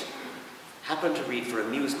 1838, happened to read for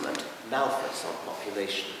amusement Malthus on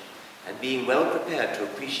population, and being well prepared to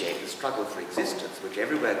appreciate the struggle for existence which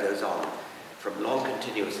everywhere goes on from long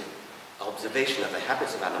continuous observation of the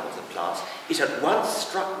habits of animals and plants, it at once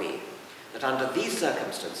struck me that under these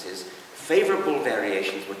circumstances, favourable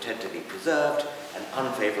variations would tend to be preserved and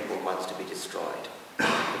unfavourable ones to be destroyed.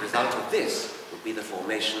 The result of this would be the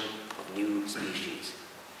formation of new species.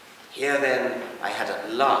 Here then, I had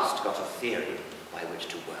at last got a theory by which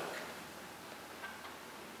to work.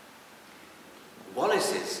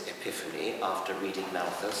 Wallace's epiphany after reading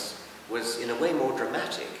Malthus was in a way more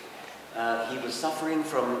dramatic. He was suffering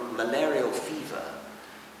from malarial fever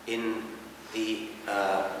in the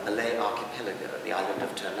Malay archipelago, the island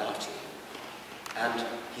of Ternate. And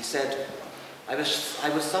he said, I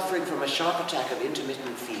was suffering from a sharp attack of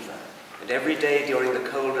intermittent fever, and every day during the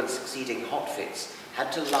cold and succeeding hot fits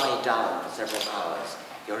had to lie down for several hours,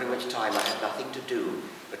 during which time I had nothing to do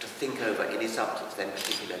but to think over any subjects then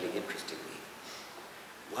particularly interesting me.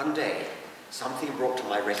 One day, something brought to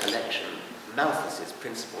my recollection Malthus's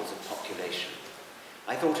principles of population.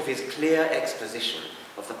 I thought of his clear exposition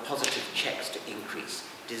of the positive checks to increase,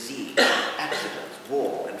 disease, accidents,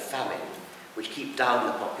 war, and famine, which keep down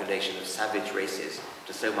the population of savage races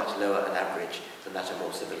to so much lower an average than that of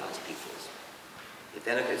more civilized peoples. The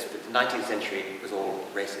 19th century was all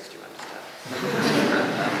racist, you understand.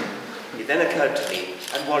 It then occurred to me,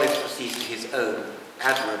 and Wallace proceeds to his own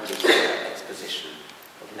admirably clear exposition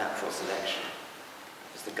of natural selection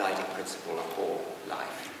as the guiding principle of all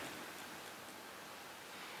life.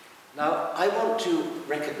 Now, I want to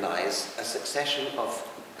recognize a succession of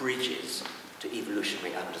bridges to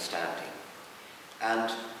evolutionary understanding. And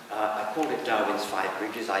I called it Darwin's 5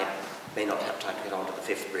 bridges. I may not have time to get on to the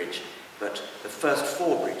 5th bridge, but the first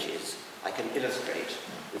 4 bridges I can illustrate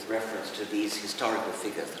with reference to these historical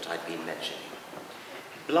figures that I've been mentioning.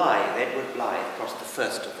 Edward Blythe crossed the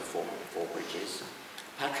first of the four bridges,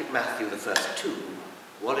 Patrick Matthew the first 2,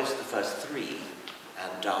 Wallace the first 3,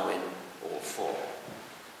 and Darwin all 4.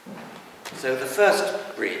 So the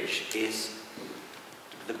first bridge is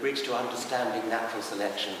the bridge to understanding natural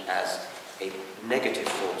selection as a negative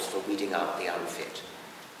force for weeding out the unfit.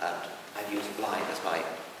 And I've used Blythe as my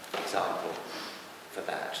example for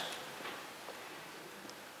that.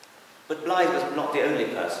 But Blythe was not the only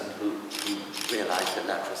person who realized that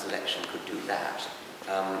natural selection could do that.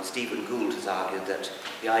 Stephen Gould has argued that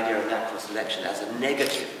the idea of natural selection as a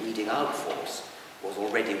negative weeding out force was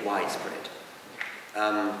already widespread.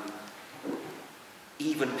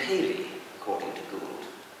 Even Paley, according to Gould,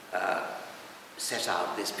 set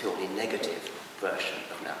out this purely negative version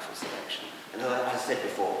of natural selection. And as I said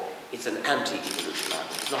before, it's an anti-evolution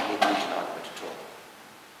argument. It's not an evolution argument at all.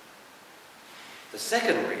 The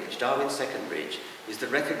second bridge, Darwin's second bridge, is the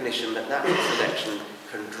recognition that natural selection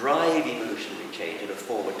can drive evolutionary change in a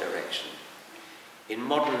forward direction. In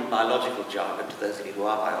modern biological jargon, to those of you who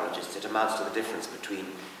are biologists, it amounts to the difference between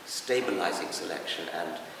stabilizing selection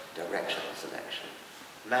and directional selection.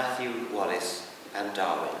 Matthew, Wallace, and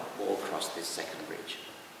Darwin all crossed this second bridge.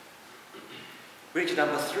 Bridge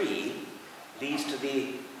number 3 leads to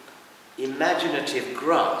the imaginative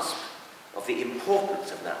grasp of the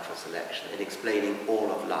importance of natural selection in explaining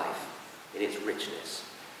all of life in its richness,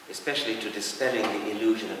 especially to dispelling the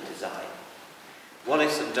illusion of design.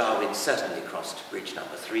 Wallace and Darwin certainly crossed bridge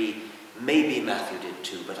number 3. Maybe Matthew did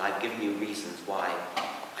too, but I've given you reasons why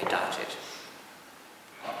I doubt it.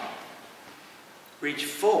 Bridge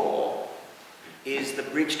 4 is the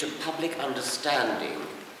bridge to public understanding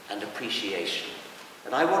and appreciation.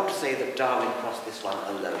 And I want to say that Darwin crossed this one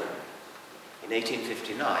alone, in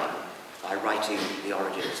 1859, by writing The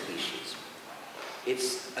Origin of Species.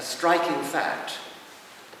 It's a striking fact,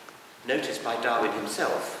 noticed by Darwin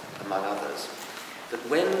himself, among others, that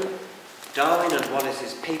when Darwin and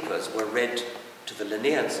Wallace's papers were read to the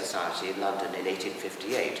Linnean Society in London in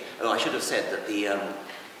 1858. Oh, I should have said that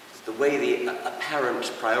the way the apparent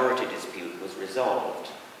priority dispute was resolved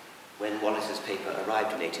when Wallace's paper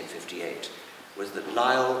arrived in 1858 was that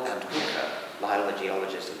Lyell and Hooker, Lyell the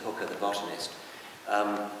geologist and Hooker the botanist,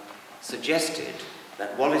 suggested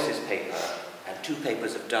that Wallace's paper and two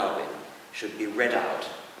papers of Darwin should be read out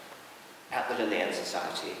at the Linnean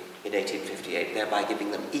Society in 1858, thereby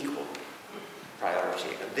giving them equal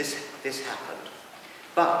priority. And this happened.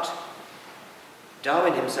 But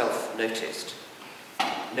Darwin himself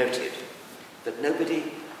noted that nobody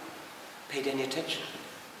paid any attention,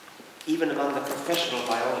 even among the professional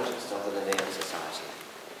biologists of the Linnean Society.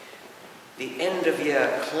 The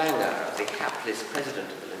end-of-year clangor of the hapless president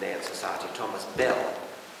of the Linnean Society, Thomas Bell,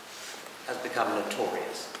 has become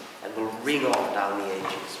notorious and will ring on down the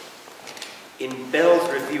ages. In Bell's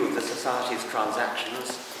review of the Society's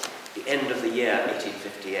transactions, the end of the year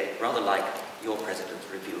 1858, rather like your president's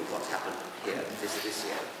review of what's happened here this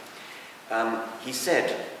year, he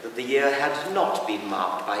said that the year had not been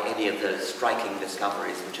marked by any of those striking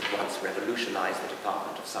discoveries which had once revolutionized the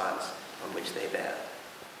Department of Science on which they bear.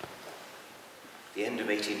 The end of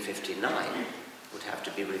 1859 would have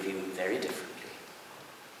to be reviewed very differently.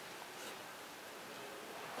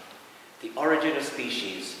 The origin of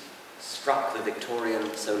species struck the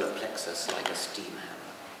Victorian solar plexus like a steam hammer.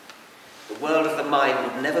 The world of the mind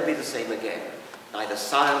would never be the same again. Neither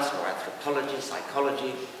science nor anthropology,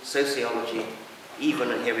 psychology, sociology,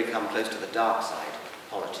 even, and here we come close to the dark side,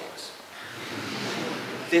 politics.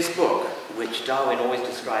 This book, which Darwin always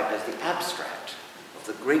described as the abstract of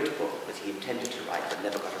the great book that he intended to write but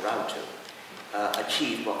never got around to,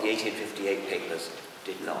 achieved what the 1858 papers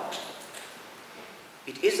did not.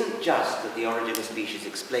 It isn't just that the origin of species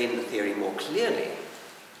explained the theory more clearly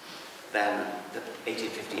than the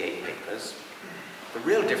 1858 papers. The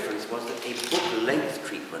real difference was that a book-length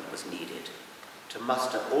treatment was needed to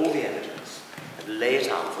muster all the evidence and lay it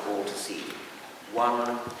out for all to see.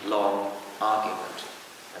 One long argument,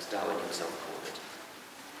 as Darwin himself called it.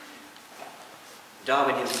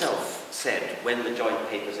 Darwin himself said, when the joint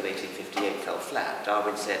papers of 1858 fell flat,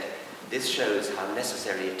 Darwin said, "This shows how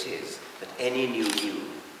necessary it is that any new view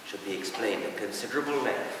should be explained at considerable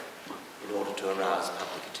length in order to arouse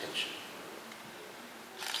public attention."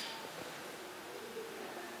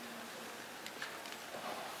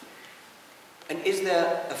 And is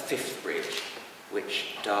there a fifth bridge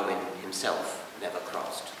which Darwin himself never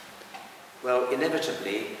crossed? Well,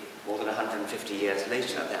 inevitably, more than 150 years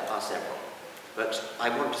later, there are several. But I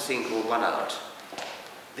want to single one out.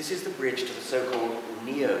 This is the bridge to the so-called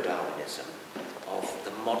neo-Darwinism of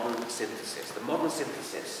the modern synthesis. The modern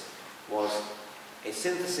synthesis was a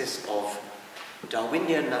synthesis of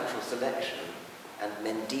Darwinian natural selection and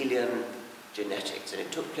Mendelian genetics, and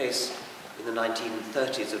it took place in the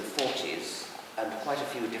 1930s and 40s, and quite a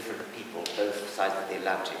few different people, both sides of the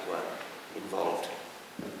Atlantic, were involved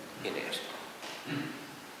in it.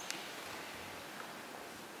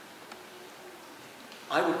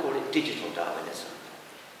 I would call it digital Darwinism.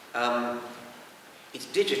 It's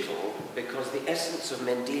digital because the essence of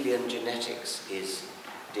Mendelian genetics is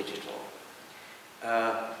digital.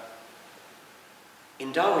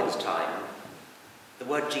 In Darwin's time, the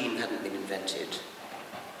word gene hadn't been invented.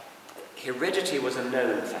 Heredity was a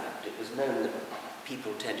known fact. It was known that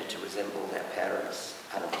people tended to resemble their parents,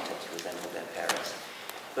 animals tended to resemble their parents.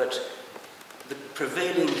 But the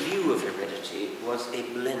prevailing view of heredity was a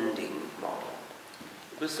blending model.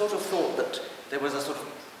 It was sort of thought that there was a sort of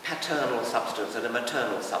paternal substance and a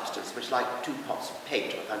maternal substance, which, like two pots of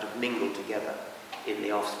paint, were kind of mingled together in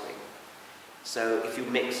the offspring. So if you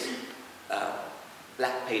mix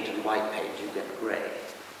black paint and white paint, you get grey.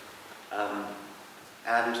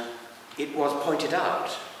 And it was pointed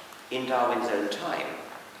out in Darwin's own time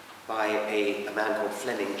by a man called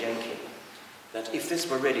Fleming Jenkin that if this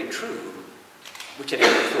were really true, which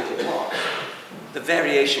everybody thought it was, the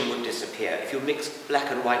variation would disappear. If you mix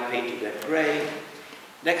black and white paint, you get grey.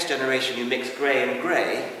 Next generation, you mix grey and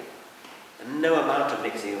grey, and no amount of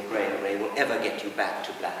mixing of grey and grey will ever get you back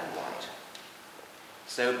to black and white.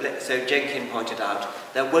 So Jenkin pointed out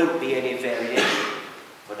there won't be any variation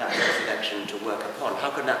for natural selection to work upon.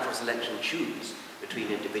 How can natural selection choose between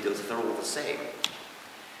individuals if they're all the same?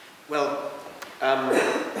 Well,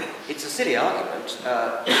 it's a silly argument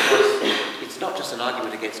because it's not just an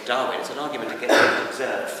argument against Darwin, it's an argument against an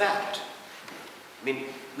observed fact. I mean,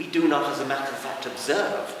 we do not, as a matter of fact,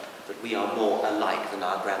 observe that we are more alike than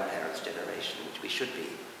our grandparents' generation, which we should be,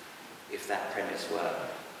 if that premise were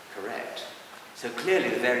correct. So clearly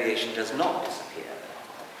the variation does not disappear.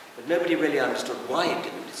 But nobody really understood why it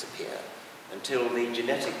didn't disappear. until the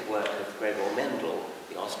genetic work of Gregor Mendel,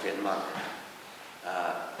 the Austrian monk,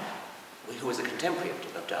 who was a contemporary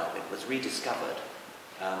of Darwin, was rediscovered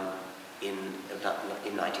in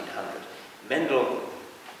 1900. Mendel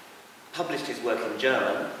published his work in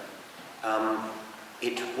German.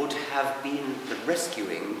 It would have been the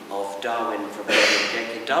rescuing of Darwin from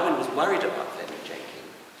Lennon-Jenkin. Darwin was worried about Lennon-Jenkin,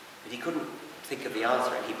 but he couldn't think of the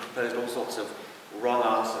answer, and he proposed all sorts of wrong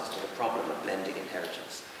answers to the problem of blending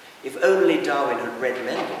inheritance. If only Darwin had read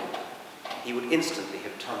Mendel, he would instantly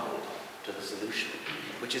have tumbled to the solution,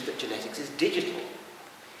 which is that genetics is digital.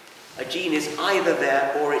 A gene is either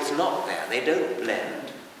there or it's not there. They don't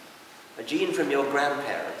blend. A gene from your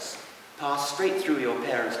grandparents passed straight through your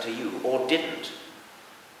parents to you, or didn't.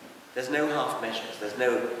 There's no half measures. There's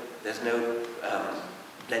no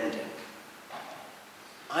blending.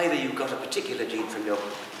 Either you got a particular gene from your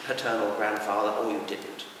paternal grandfather, or you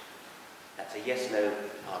didn't. That's a yes/no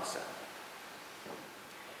answer.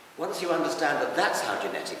 Once you understand that that's how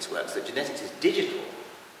genetics works, that genetics is digital,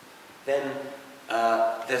 then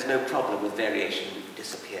there's no problem with variation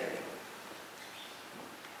disappearing.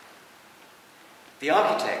 The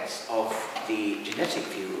architects of the genetic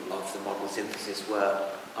view of the modern synthesis were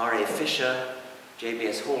R.A. Fisher,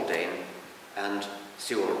 J.B.S. Haldane, and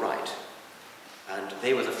Sewell Wright. And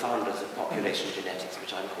they were the founders of population genetics,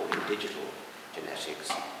 which I'm calling digital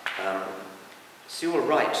genetics. Sewell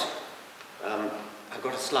Wright, I've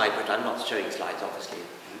got a slide, but I'm not showing slides, obviously,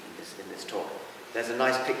 in this talk. There's a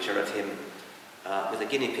nice picture of him with a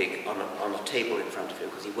guinea pig on a table in front of him,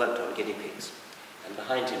 because he worked on guinea pigs. And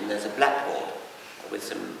behind him there's a blackboard with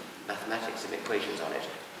some mathematics and equations on it.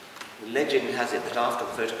 The legend has it that after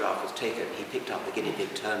the photograph was taken, he picked up the guinea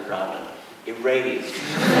pig, turned round and erased.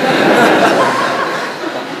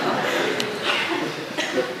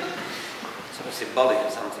 Sort of symbolic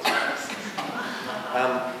of something.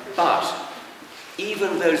 But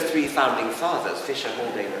even those three founding fathers, Fisher,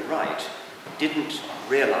 Haldane and Wright, didn't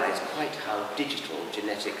realize quite how digital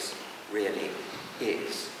genetics really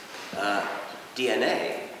is.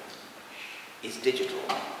 DNA is digital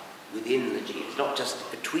within the genes, not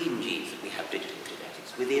just between genes that we have digital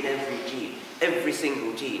genetics. Within every gene, every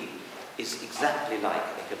single gene is exactly like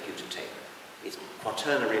a computer tape. It's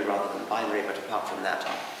quaternary rather than binary, but apart from that,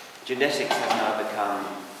 genetics has now become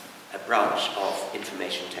a branch of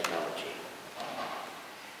information technology.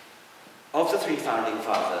 Of the three founding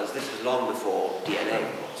fathers, this was long before DNA,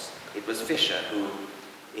 of course. It was Fisher who,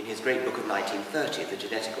 in his great book of 1930, The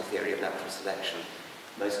Genetical Theory of Natural Selection,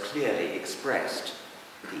 most clearly expressed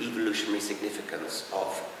the evolutionary significance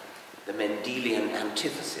of the Mendelian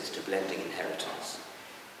antithesis to blending inheritance.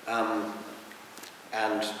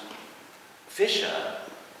 And Fisher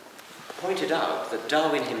pointed out that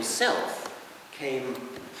Darwin himself came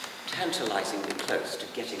tantalizingly close to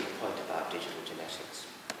getting the point about digital genetics.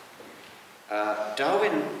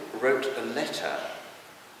 Darwin wrote a letter,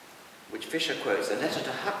 which Fisher quotes, a letter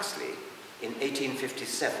to Huxley in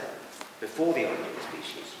 1857, before the origin of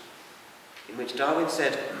species, in which Darwin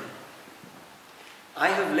said, "I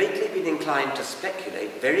have lately been inclined to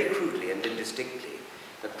speculate very crudely and indistinctly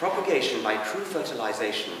that propagation by true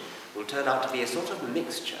fertilization will turn out to be a sort of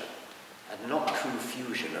mixture and not true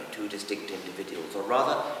fusion of two distinct individuals, or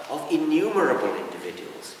rather of innumerable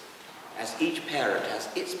individuals, as each parent has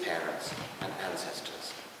its parents and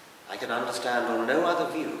ancestors. I can understand on no other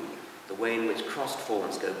view the way in which crossed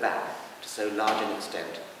forms go back to so large an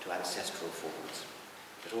extent to ancestral forms.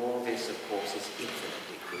 But all this, of course, is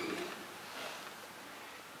infinitely crude."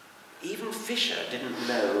 Even Fisher didn't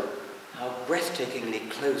know how breathtakingly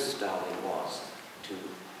close Darwin was to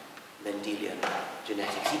Mendelian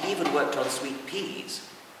genetics. He even worked on sweet peas,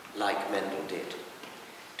 like Mendel did.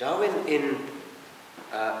 Darwin, in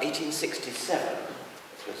 1867,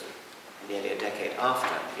 this was nearly a decade after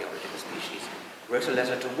the origin of species, wrote a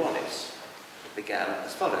letter to Wallace. It began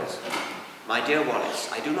as follows: "My dear Wallace,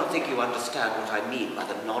 I do not think you understand what I mean by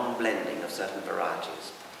the non-blending of certain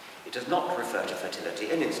varieties. It does not refer to fertility.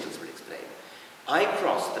 An instance will explain. I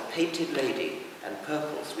crossed the painted lady and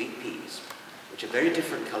purple sweet peas, which are very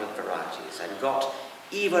different coloured varieties, and got,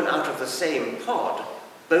 even out of the same pod,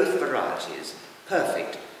 both varieties,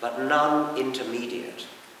 perfect, but none intermediate."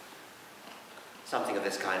 Something of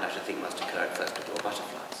this kind, I should think, must occur at first before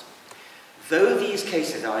butterflies. "Though these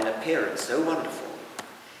cases are in appearance so wonderful,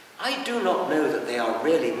 I do not know that they are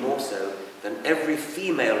really more so than every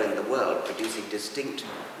female in the world producing distinct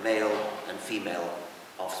male and female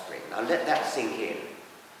offspring." Now let that sink in.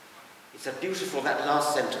 It's a beautiful, that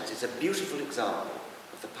last sentence is a beautiful example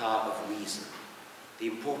of the power of reason, the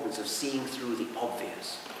importance of seeing through the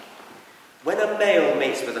obvious. When a male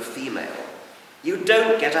mates with a female, You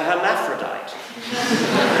don't get a hermaphrodite.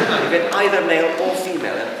 You get either male or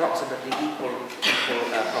female in approximately equal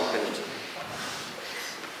probability.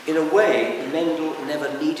 In a way, Mendel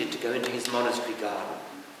never needed to go into his monastery garden.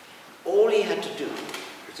 All he had to do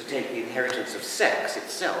was to take the inheritance of sex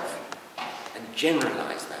itself and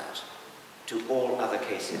generalize that to all other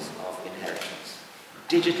cases of inheritance.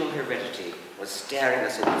 Digital heredity was staring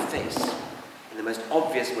us in the face in the most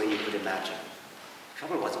obvious way you could imagine. The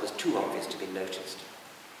trouble was, it was too obvious to be noticed.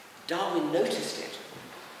 Darwin noticed it.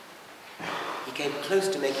 He came close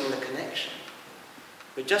to making the connection.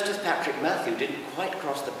 But just as Patrick Matthew didn't quite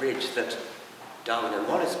cross the bridge that Darwin and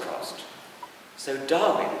Wallace crossed, so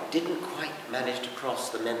Darwin didn't quite manage to cross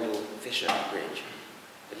the Mendel-Fisher bridge,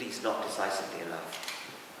 at least not decisively enough.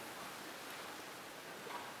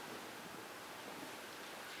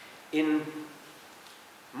 In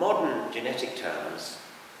modern genetic terms,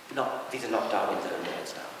 these are not Darwin's own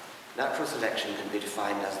words now, natural selection can be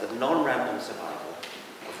defined as the non-random survival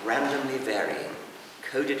of randomly varying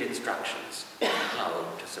coded instructions on how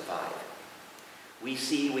to survive.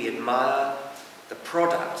 We admire the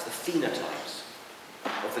products, the phenotypes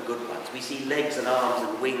of the good ones. We see legs and arms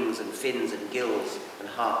and wings and fins and gills and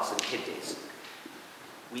hearts and kidneys.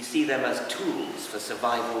 We see them as tools for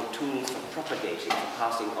survival, tools for propagating and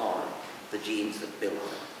passing on the genes that build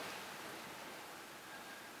them.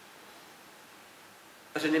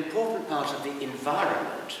 But an important part of the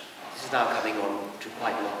environment, this is now coming on to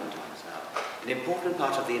quite modern times now, an important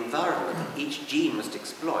part of the environment that each gene must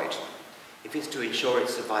exploit if it's to ensure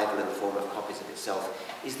its survival in the form of copies of itself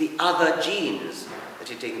is the other genes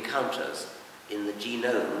that it encounters in the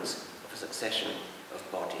genomes of a succession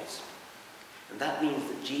of bodies. And that means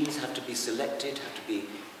that genes have to be selected, have to be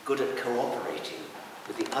good at cooperating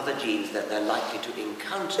with the other genes that they're likely to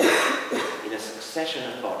encounter in a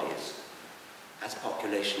succession of bodies as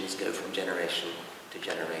populations go from generation to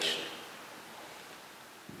generation.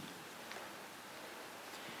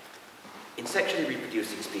 In sexually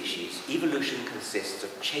reproducing species, evolution consists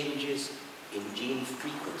of changes in gene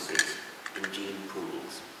frequencies in gene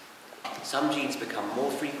pools. Some genes become more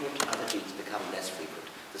frequent, other genes become less frequent.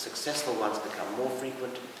 The successful ones become more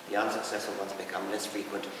frequent, the unsuccessful ones become less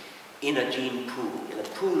frequent in a gene pool, in a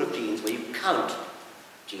pool of genes where you count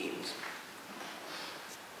genes.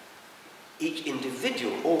 Each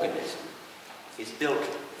individual organism is built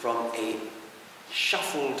from a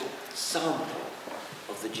shuffled sample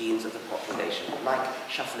of the genes of the population, like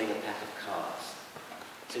shuffling a pack of cards.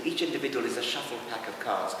 So each individual is a shuffled pack of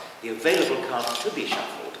cards. The available cards to be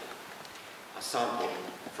shuffled are sampled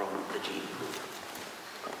from the gene pool.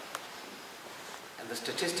 And the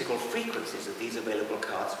statistical frequencies of these available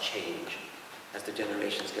cards change as the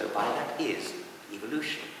generations go by. That is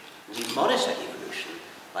evolution. And we monitor evolution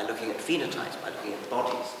by looking at phenotypes, by looking at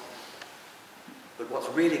bodies. But what's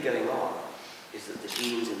really going on is that the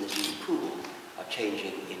genes in the gene pool are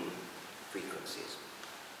changing in frequencies.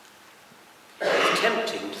 It's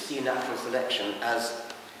tempting to see natural selection as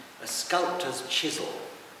a sculptor's chisel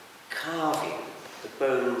carving the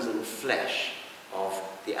bones and flesh of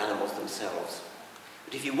the animals themselves.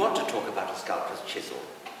 But if you want to talk about a sculptor's chisel,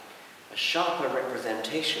 a sharper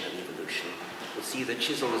representation of evolution will see the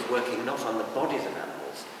chisel as working not on the bodies of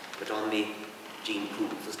animals, but on the gene pool,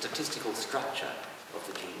 the statistical structure of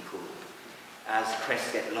the gene pool. As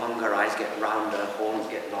crests get longer, eyes get rounder, horns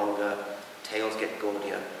get longer, tails get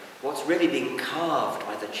gaudier, what's really being carved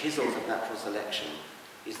by the chisels of natural selection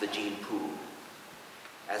is the gene pool.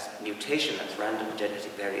 As mutation, that's random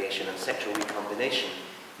genetic variation, and sexual recombination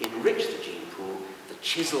enrich the gene pool, the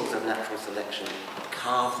chisels of natural selection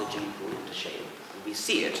carve the gene pool into shape. And we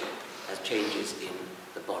see it as changes in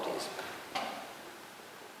the bodies. The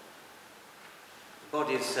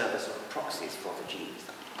bodies serve as sort of proxies for the genes,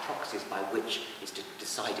 proxies by which is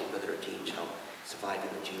decided whether a gene shall survive in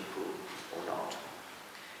the gene pool or not.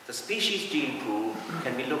 The species gene pool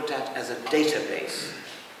can be looked at as a database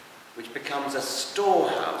which becomes a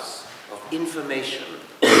storehouse of information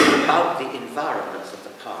about the environments of the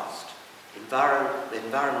past, the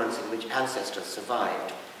environments in which ancestors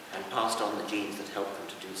survived and passed on the genes that helped them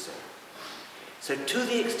to do so. So to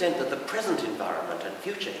the extent that the present environment and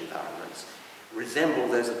future environments resemble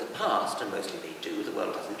those of the past, and mostly they do, the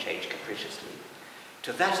world doesn't change capriciously,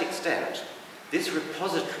 to that extent, this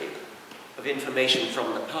repository of information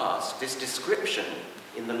from the past, this description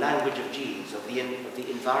in the language of genes of the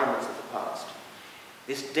environments of the past,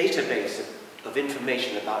 this database of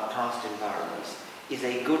information about past environments is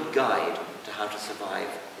a good guide to how to survive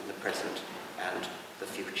in the present and the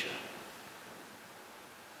future.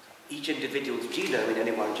 Each individual's genome in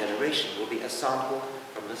any one generation will be a sample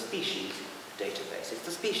from the species database. It's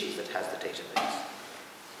the species that has the database.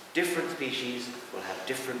 Different species will have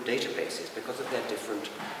different databases because of their different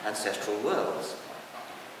ancestral worlds.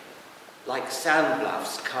 Like sand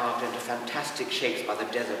bluffs carved into fantastic shapes by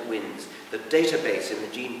the desert winds, the database in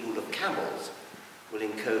the gene pool of camels will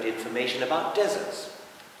encode information about deserts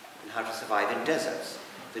and how to survive in deserts.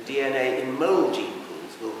 The DNA in mole gene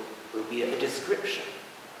pools will be a description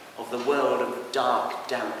of the world of dark,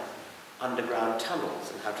 damp, underground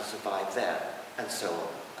tunnels and how to survive there, and so on.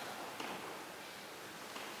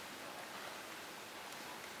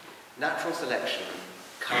 Natural selection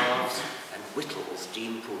carves and whittles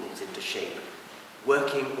gene pools into shape,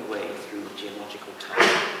 working a way through geological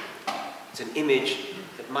time. It's an image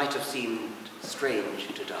that might have seemed strange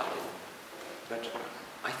to Darwin, but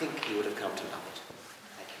I think he would have come to love it.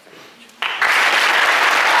 Thank you very much.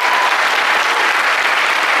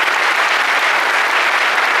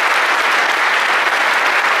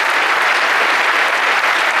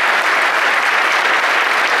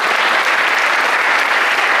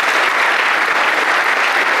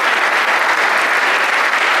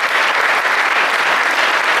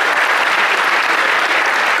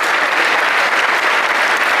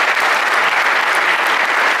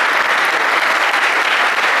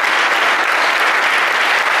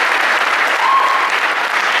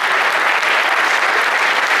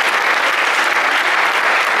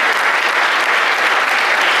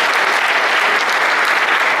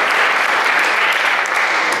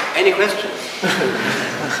 Any questions?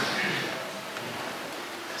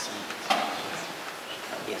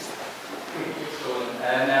 Yes.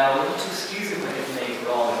 Now, to excuse me if I get the name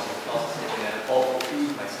wrong, because I'm taking an awful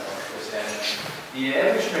food myself, but the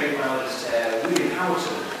evolutionary biologist William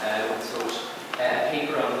Hamilton wrote a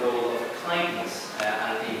paper on the role of kindness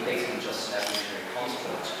and the placement of just an evolutionary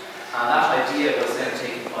construct. And that idea was then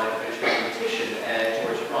taken by the British mathematician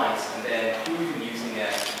George Rice and then proven using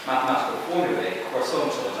a mathematical formulae, or so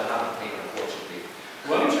much of it I haven't paper, unfortunately.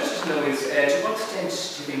 What I'm interested to know is to what extent do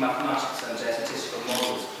you think mathematics and statistical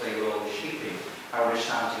models play a role in shaping our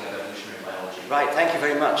understanding of evolutionary biology? Right, thank you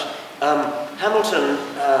very much. Hamilton,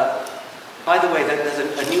 by the way, there's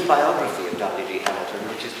a new biography of W.G. Hamilton,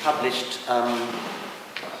 which is published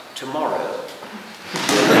tomorrow,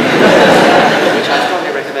 which I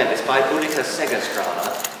strongly recommend. It's by Ulrika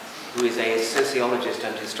Segerstrana, who is a sociologist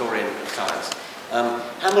and historian of science.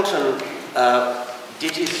 Hamilton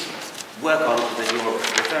did his work on that you're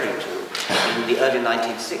referring to in the early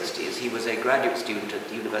 1960s. He was a graduate student at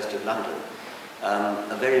the University of London,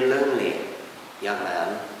 a very lonely young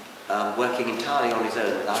man, working entirely on his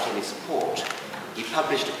own without any support. He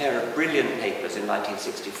published a pair of brilliant papers in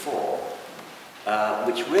 1964,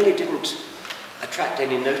 which really didn't attract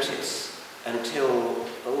any notice until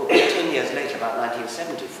 10 years later, about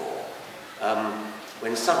 1974,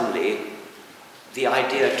 when suddenly the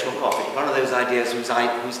idea took off. It was one of those ideas whose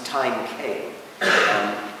time came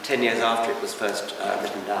 10 years after it was first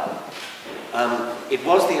written down. It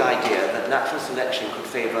was the idea that natural selection could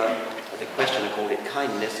favour, the questioner called it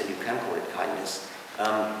kindness, and you can call it kindness,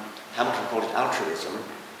 Hamilton called it altruism,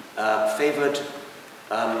 favoured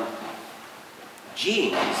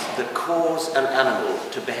genes that cause an animal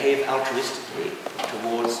to behave altruistically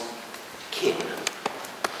towards kin.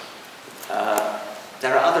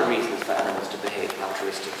 There are other reasons for animals to behave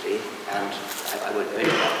altruistically, and I won't go into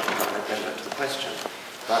that, it's not relevant to the question.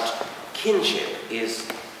 But kinship is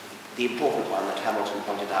the important one that Hamilton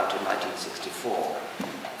pointed out in 1964.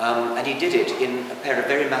 And he did it in a pair of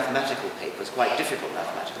very mathematical papers, quite difficult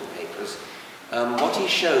mathematical papers. What he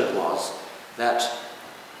showed was that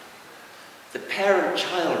the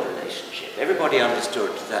parent-child relationship, everybody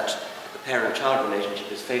understood that the parent-child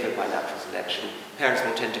relationship is favoured by natural selection. Parents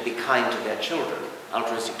will tend to be kind to their children,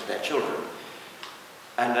 altruistic to their children.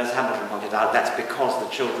 And as Hamilton pointed out, that's because the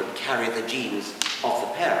children carry the genes of the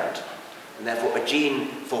parent. And therefore a gene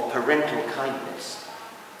for parental kindness,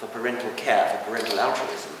 for parental care, for parental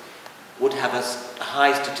altruism, would have a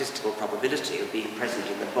high statistical probability of being present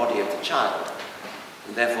in the body of the child.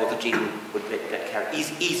 And therefore the gene would get carried,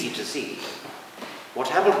 easy to see. What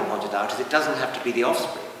Hamilton pointed out is it doesn't have to be the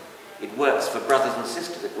offspring. It works for brothers and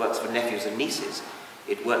sisters, it works for nephews and nieces,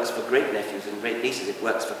 it works for great-nephews and great-nieces, it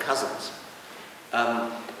works for cousins.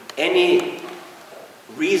 Any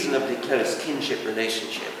reasonably close kinship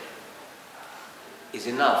relationship is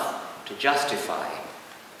enough to justify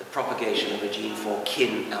the propagation of a gene for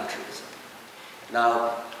kin altruism.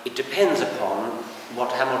 Now, it depends upon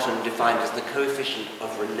what Hamilton defined as the coefficient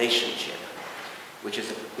of relationship, which is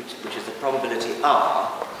the probability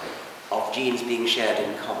R of genes being shared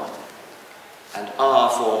in common. And R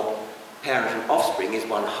for parent and offspring is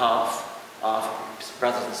 1/2, R for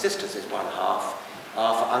brothers and sisters is 1/2.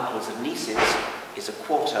 R for uncles and nieces is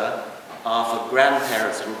 1/4. R for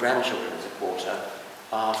grandparents and grandchildren is 1/4.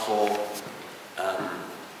 R for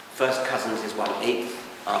first cousins is 1/8.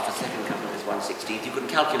 R for second cousins is 1/16. You can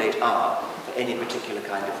calculate R for any particular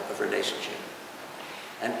kind of relationship.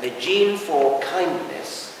 And a gene for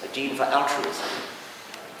kindness, a gene for altruism,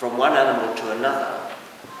 from one animal to another,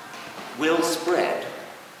 will spread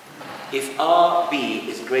if RB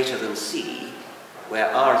is greater than C,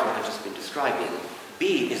 where R is what I've just been describing,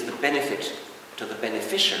 B is the benefit to the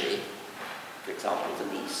beneficiary, for example, the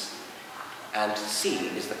niece, and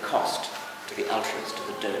C is the cost to the altruist, to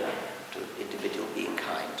the donor, to the individual being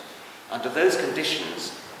kind. Under those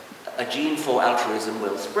conditions, a gene for altruism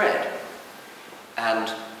will spread.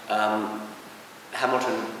 And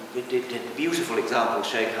Hamilton did a beautiful example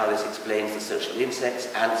showing how this explains the social insects,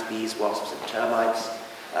 ants, bees, wasps, and termites.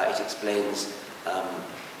 It explains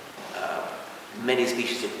many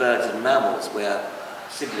species of birds and mammals where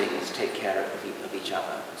siblings take care of each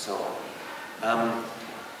other, and so on.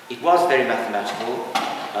 It was very mathematical.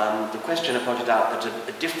 The questioner pointed out that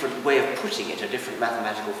a different way of putting it, a different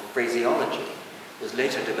mathematical phraseology, was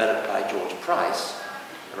later developed by George Price,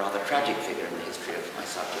 a rather tragic figure in the history of my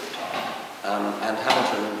subject. And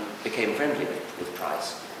Hamilton became friendly with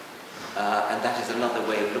Price. And that is another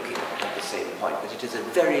way of looking at the same point, but it is a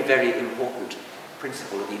very, very important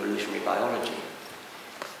principle of evolutionary biology.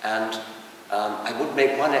 And I would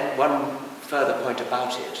make one further point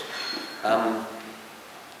about it.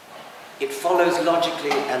 It follows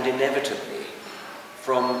logically and inevitably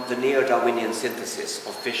from the neo-Darwinian synthesis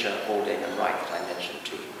of Fisher, Haldane, and Wright that I mentioned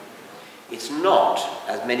to you. It's not,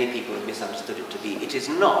 as many people have misunderstood it to be, it is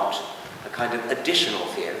not a kind of additional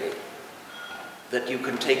theory that you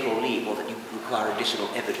can take or leave, or that you require additional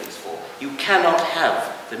evidence for. You cannot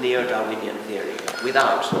have the neo-Darwinian theory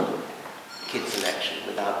without kid selection,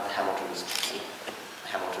 without Hamilton's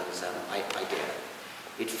idea.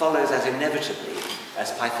 It follows as inevitably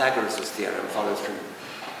as Pythagoras' theorem follows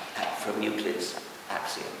from Euclid's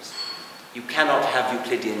axioms. You cannot have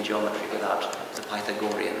Euclidean geometry without the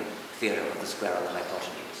Pythagorean theorem of the square and the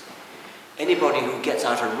hypotenuse. Anybody who gets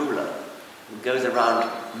out a ruler and goes around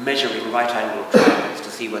measuring right-angled triangles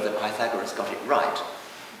to see whether Pythagoras got it right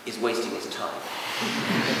is wasting his time.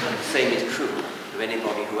 The same is true of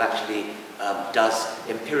anybody who actually does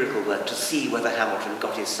empirical work to see whether Hamilton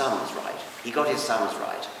got his sums right. He got his sums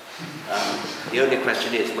right. The only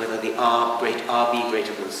question is whether the RB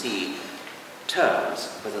greater than C terms,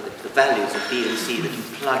 whether the values of B and C that you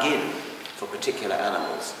plug in for particular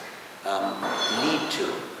animals lead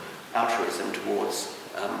to altruism towards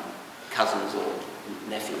cousins or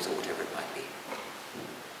nephews or whatever it might be.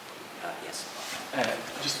 Yes.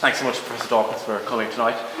 Just thanks so much, Professor Dawkins, for coming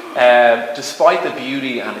tonight. Despite the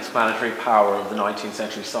beauty and explanatory power of the 19th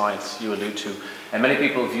century science you allude to, and many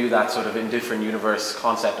people view that sort of indifferent universe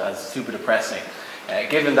concept as super depressing.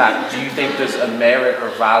 Given that, do you think there's a merit or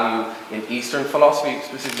value in Eastern philosophy,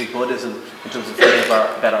 specifically Buddhism, in terms of thinking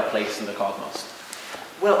about our place in the cosmos?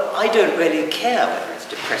 Well, I don't really care whether it's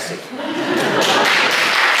depressing.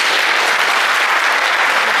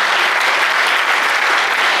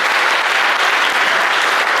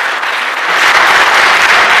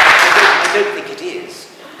 I don't think it is.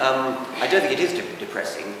 I don't think it is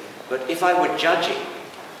depressing, but if I were judging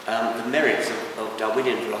the merits of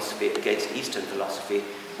Darwinian philosophy against Eastern philosophy,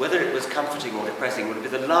 whether it was comforting or depressing would be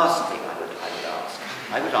the last thing I would ask.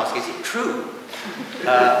 I would ask, is it true?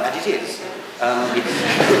 And it is.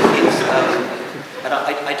 And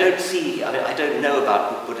I don't see, I don't know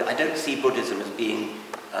about Buddhism. I don't see Buddhism as being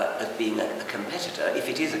a competitor. If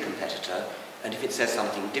it is a competitor, and if it says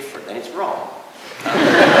something different, then it's wrong.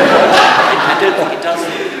 I don't think it does.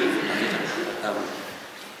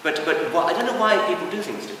 But I don't know why people do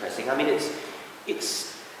things depressing. I mean,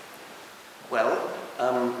 it's well,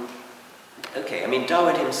 okay. I mean,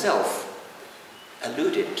 Darwin himself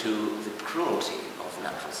alluded to the cruelty of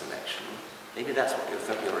natural selection. Maybe that's what you're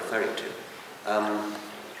referring to.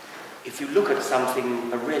 If you look at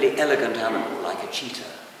something, a really elegant animal like a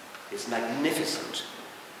cheetah, this magnificent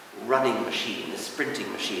running machine, this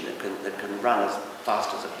sprinting machine that can run as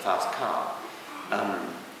fast as a fast car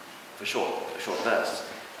for short bursts,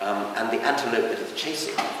 and the antelope that is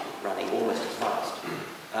chasing, running almost as fast.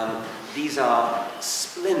 These are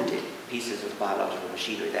splendid pieces of biological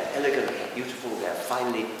machinery. They're elegant, they're beautiful, they're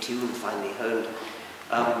finely tuned, finely honed.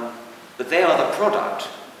 But they are the product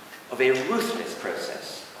of a ruthless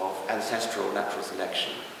process of ancestral natural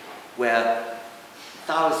selection, where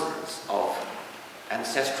thousands of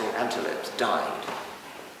ancestral antelopes died,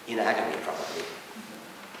 in agony probably.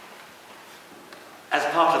 as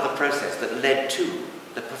part of the process that led to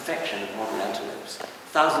the perfection of modern antelopes.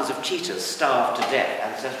 Thousands of cheetahs starved to death,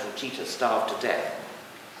 ancestral cheetahs starved to death,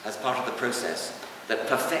 as part of the process that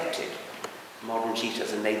perfected modern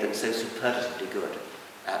cheetahs and made them so superlatively good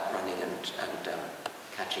at running and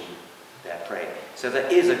catching their prey. So there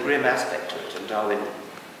is a grim aspect to it, and Darwin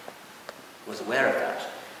was aware of that.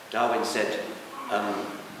 Darwin said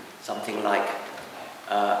something like,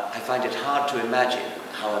 I find it hard to imagine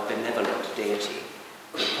how a benevolent deity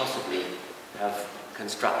could possibly have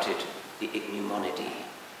constructed the Ichneumonidae.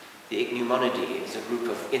 The Ichneumonidae is a group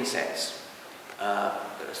of insects,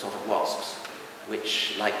 sort of wasps,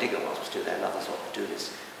 which, like digger wasps do, they're another sort of do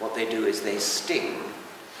this. What they do is they sting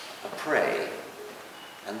a prey,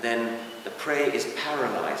 and then the prey is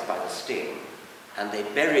paralyzed by the sting, and they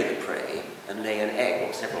bury the prey and lay an egg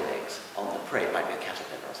or several eggs on the prey. It might be a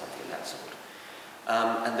caterpillar or something of that sort.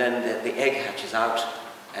 And then the egg hatches out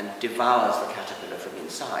and devours the caterpillar from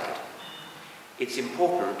inside. It's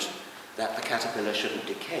important that the caterpillar shouldn't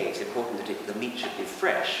decay. It's important that the meat should be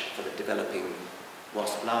fresh for the developing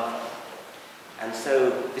wasp larva. And so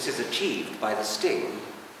this is achieved by the sting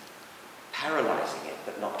paralyzing it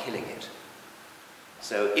but not killing it.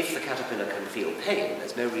 So if the caterpillar can feel pain,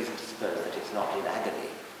 there's no reason to suppose that it's not in agony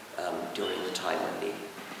during the time when the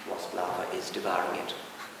wasp larva is devouring it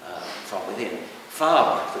from within.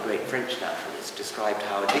 Fabre, the great French naturalist, described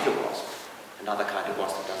how a digger wasp, another kind of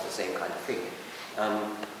wasp that does the same kind of thing,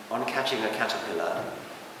 on catching a caterpillar,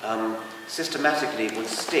 systematically would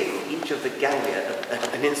sting each of the ganglia.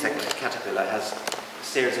 An insect like a caterpillar has a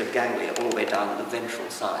series of ganglia all the way down the ventral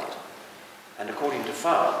side. And according to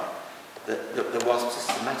Fabre, the wasp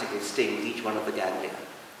systematically stings each one of the ganglia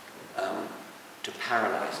to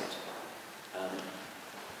paralyze it.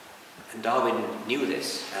 And Darwin knew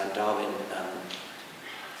this, and Darwin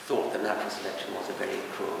thought that natural selection was a very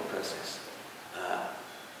cruel process.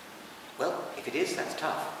 Well, if it is, that's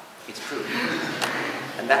tough. It's true.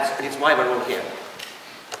 And it's why we're all here.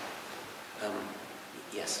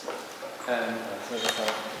 Yes?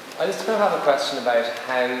 I just kind of have a question about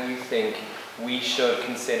how you think we should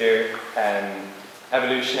consider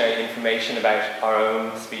evolutionary information about our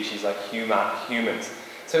own species, like humans.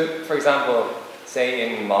 So, for example,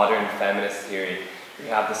 say in modern feminist theory, we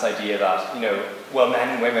have this idea that, well, men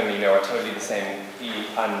and women, are totally the same,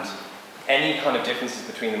 and any kind of differences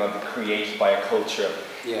between them are created by a culture of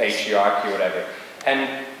patriarchy or whatever.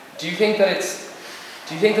 And do you think that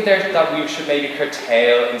that we should maybe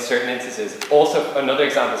curtail in certain instances? Also, another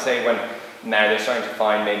example, say when now they're starting to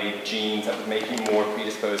find maybe genes that would make you more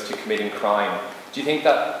predisposed to committing crime. Do you think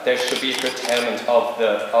that there should be a curtailment of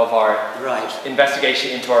our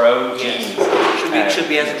investigation into our own genes? Should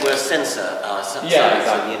be, as it were, censor our science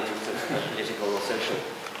in the interest of political or social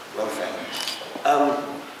welfare.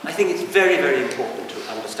 I think it's very, very important to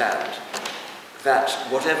understand that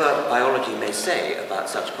whatever biology may say about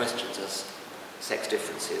such questions as sex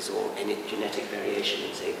differences or any genetic variation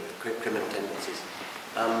in, say, criminal tendencies,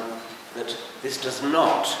 that this does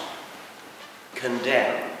not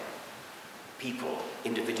condemn people,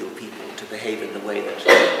 individual people, to behave in the way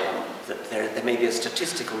that there may be a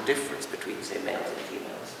statistical difference between, say, males and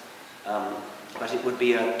females. But it would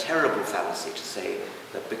be a terrible fallacy to say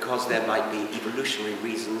that because there might be evolutionary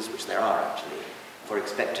reasons, which there are actually, for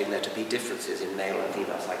expecting there to be differences in male and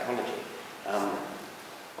female psychology,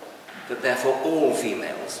 that therefore all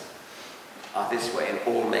females are this way and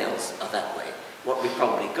all males are that way. What we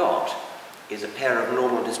probably got is a pair of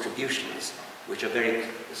normal distributions which are very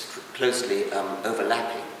closely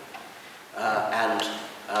overlapping.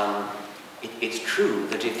 It's true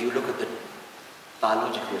that if you look at the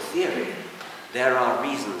biological theory, there are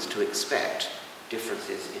reasons to expect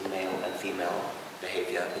differences in male and female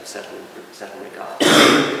behavior in certain regards.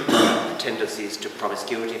 Tendencies to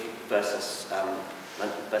promiscuity versus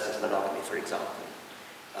monogamy, for example.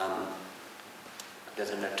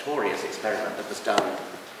 There's a notorious experiment that was done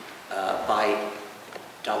by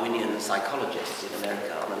Darwinian psychologists in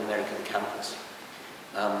America, on an American campus.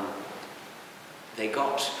 They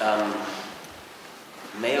got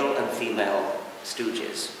male and female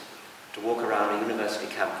stooges to walk around a university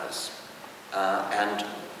campus and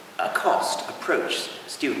approach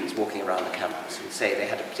students walking around the campus and say they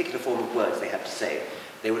had a particular form of words they had to say.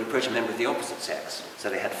 They would approach a member of the opposite sex. So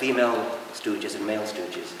they had female stooges and male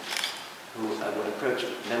stooges who would approach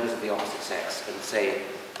members of the opposite sex and say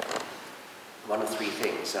one of three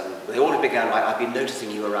things. They all began by, I've been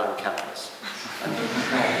noticing you around campus.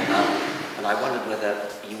 And I wondered whether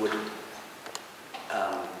you would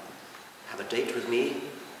have a date with me,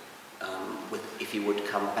 if you would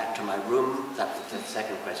come back to my room. That was the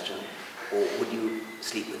second question. or would you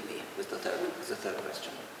sleep with me, was the third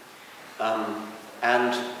question.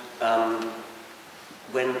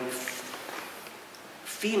 When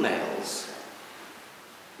females,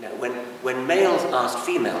 no, when males asked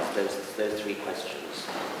females those three questions,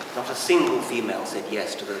 not a single female said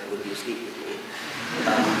yes to the "will you sleep with me,"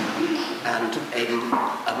 and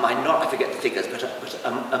a minority, I forget the figures, but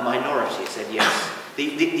a minority said yes.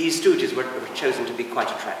 These stooges were chosen to be quite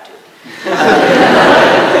attractive.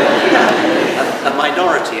 A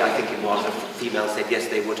minority, I think it was, of females said yes,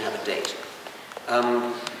 they would have a date.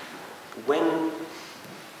 When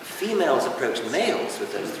females approached males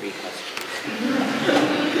with those three questions,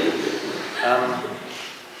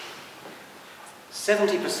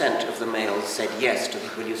 70% of the males said yes to the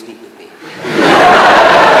 "will you sleep with me?"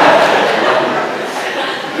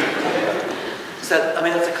 So, I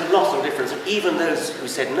mean, that's a colossal difference. Even those who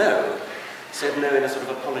said no in a sort of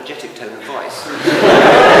apologetic tone of voice.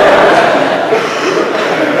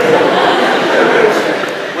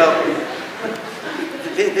 Well,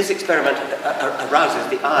 this experiment arouses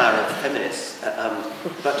the ire of feminists,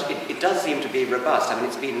 but it does seem to be robust. I mean,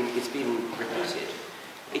 it's been repeated.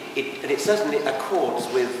 And it certainly accords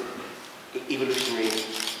with evolutionary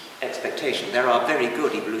expectation. There are very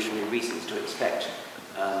good evolutionary reasons to expect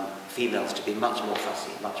females to be much more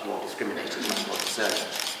fussy, much more discriminating, much more discerning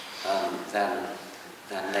than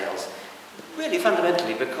males. Really,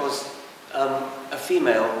 fundamentally, because a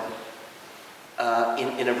female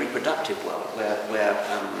in a reproductive world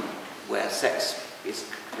where sex is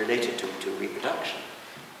related to reproduction,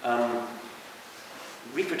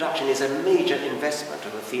 reproduction is a major investment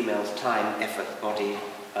of a female's time, effort, body,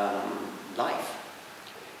 life.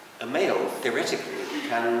 A male, theoretically,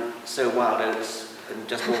 can sow wild oats and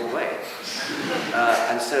just walk away.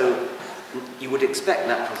 And so you would expect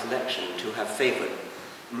natural selection to have favoured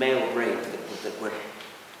male brains that were,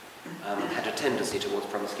 had a tendency towards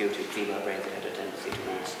promiscuity, female brains that had a tendency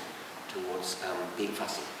towards being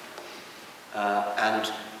fussy.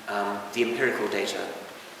 The empirical data,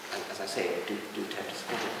 as I say, do tend to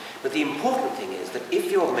support it. But the important thing is that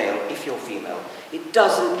if you're male, if you're female, it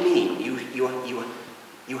doesn't mean you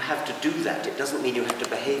have to do that. It doesn't mean you have to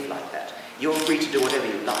behave like that. You're free to do whatever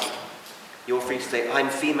you like. You're free to say, I'm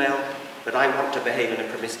female, but I want to behave in a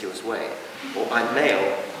promiscuous way. Or I'm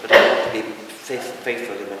male, but I want to be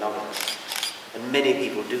faithfully monogamous. And many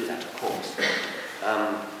people do that, of course.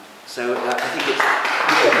 So I think it's...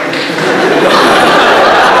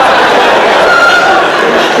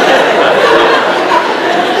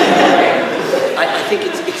 I think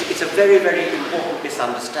it's a very, very important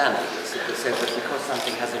misunderstanding that says that because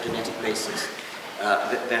something has a genetic basis,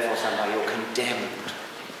 that therefore somehow you're condemned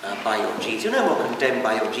by your genes. You're no more condemned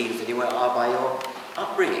by your genes than you are by your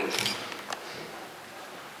upbringing.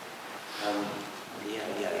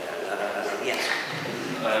 Yes.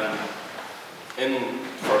 In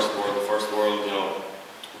the first world, you know,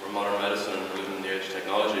 we're modern medicine and we're living in the age of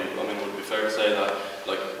technology. I mean, would it be fair to say that,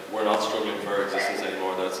 like, we're not struggling for our existence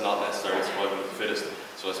anymore, that it's not necessarily survival of the fittest?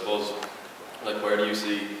 So I suppose, like,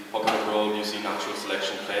 what kind of role do you see natural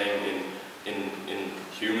selection playing in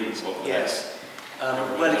humans over the next?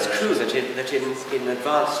 Well, it's true that in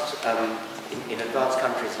advanced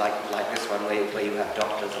countries like this one, where you have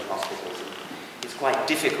doctors and hospitals, it's quite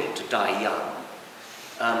difficult to die young.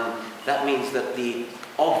 That means that the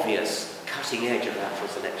obvious cutting edge of natural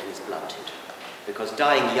selection is blunted, because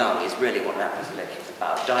dying young is really what natural selection is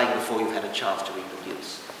about. Dying before you've had a chance to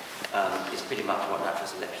reproduce is pretty much what natural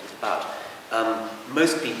selection is about.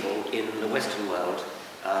 Most people in the Western world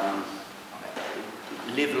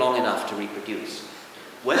live long enough to reproduce.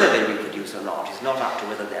 Whether they reproduce or not is not up to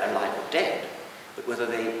whether they're alive or dead, but whether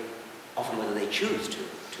they choose to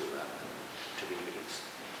reproduce.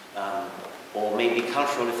 Or maybe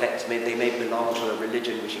cultural effects, they may belong to a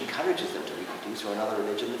religion which encourages them to reproduce, or another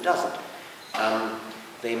religion that doesn't.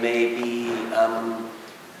 They may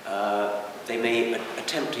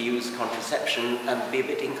attempt to use contraception and be a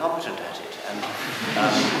bit incompetent at it. And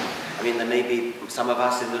I mean, there may be some of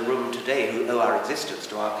us in the room today who owe our existence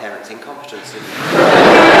to our parents' incompetence.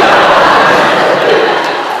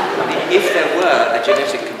 I mean, if there were a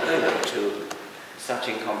genetic component to such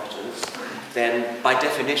incompetence, then by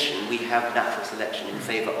definition we have natural selection in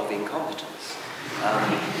favour of incompetence.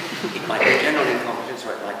 It might be general incompetence,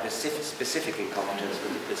 or it might be specific incompetence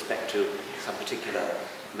with respect to some particular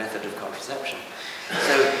method of contraception.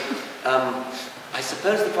 So I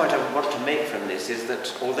suppose the point I would want to make from this is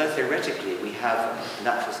that although theoretically we have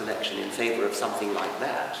natural selection in favour of something like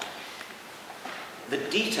that, the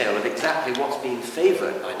detail of exactly what's being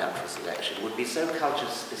favoured by natural selection would be so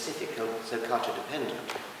culture-specific, so culture-dependent,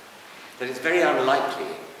 that it's very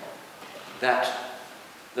unlikely that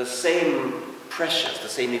the same pressures, the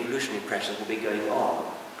same evolutionary pressures will be going on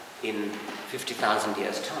in 50,000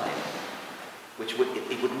 years' time, which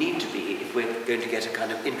it would need to be if we're going to get a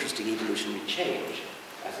kind of interesting evolutionary change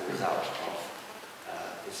as a result of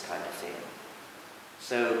this kind of thing.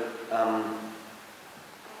 So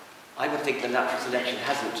I would think the natural selection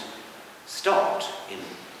hasn't stopped in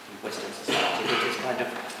Western society, but is kind of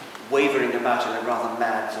wavering about in a rather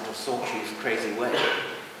mad, sort of sawtooth, crazy way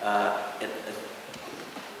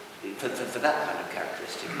for that kind of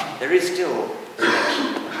characteristic. There is still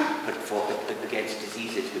selection against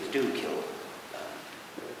diseases which do kill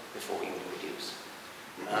before you reproduce.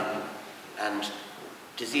 And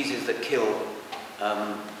diseases that kill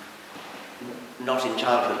not in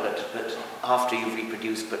childhood, but after you've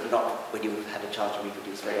reproduced, but not when you've had a child to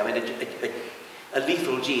reproduce. A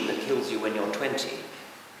lethal gene that kills you when you're 20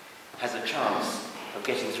 has a chance of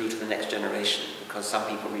getting through to the next generation, because some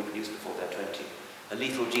people reproduce before they're 20. A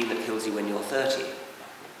lethal gene that kills you when you're 30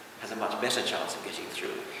 has a much better chance of getting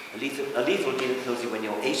through. A lethal gene that kills you when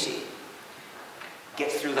you're 80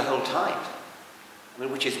 gets through the whole time. I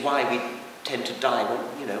mean, which is why we tend to die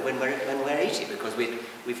when we're 80, because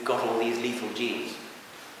we've got all these lethal genes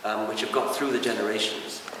which have got through the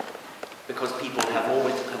generations, because people have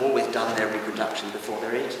always done their reproduction before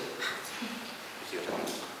they're 80. You see what I mean?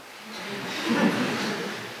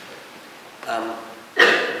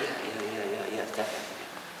 Yeah,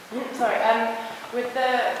 definitely. Sorry, with the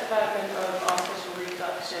development of artificial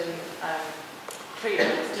reproduction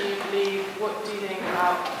treatments, do you think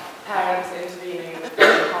about parents intervening with the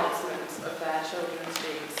enhancement of their children's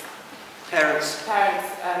genes? Parents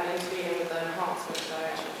intervening with the enhancement of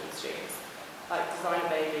their children's genes, like designer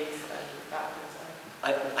babies and that kind of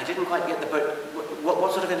stuff. I didn't quite get the, but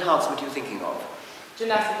what sort of enhancement are you thinking of?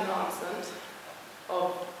 Genetic enhancement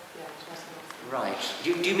of, genetic enhancement. Right.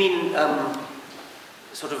 Do you mean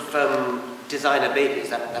sort of designer babies?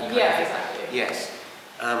 That kind of thing? Exactly. Yes.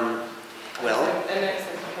 Well,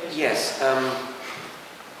 yes.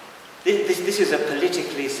 This is a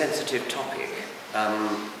politically sensitive topic,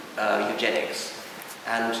 eugenics,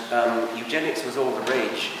 and eugenics was all the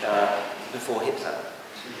rage before Hitler,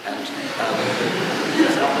 and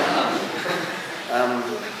it's not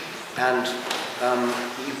now.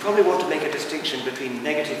 You probably want to make a distinction between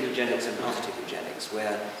negative eugenics and positive eugenics,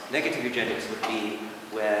 where negative eugenics would be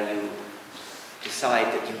where you decide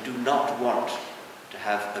that you do not want to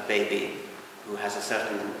have a baby who has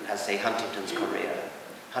say, Huntington's chorea.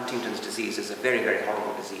 Huntington's disease is a very, very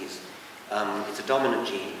horrible disease. It's a dominant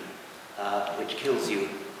gene which kills you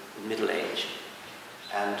in middle age.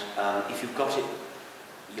 And if you've got it,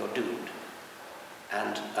 you're doomed.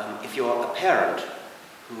 And if you're a parent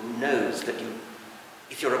who knows that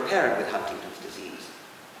if you're a parent with Huntington's disease,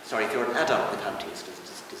 if you're an adult with Huntington's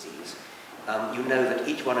disease, you know that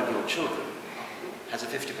each one of your children has a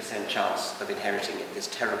 50% chance of inheriting it, this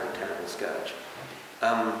terrible, terrible scourge.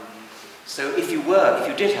 So if you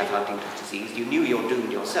did have Huntington's disease, you knew you're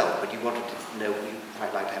doomed yourself, but you wanted to know you'd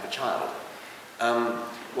quite like to have a child.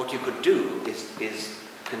 What you could do is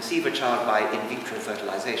conceive a child by in vitro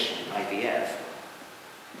fertilization, IVF.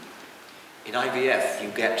 In IVF, you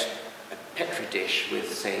get a Petri dish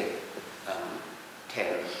with, say,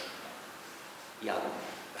 10 young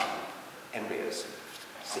embryos,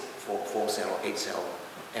 4-cell or 8-cell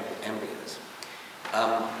embryos.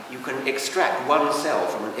 You can extract one cell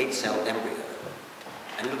from an 8-cell embryo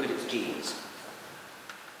and look at its genes.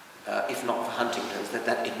 If not for Huntington's,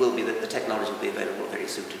 that it will be that the technology will be available very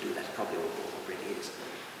soon to do that. It probably already is.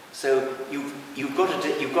 So you've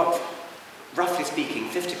got roughly speaking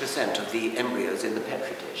 50% of the embryos in the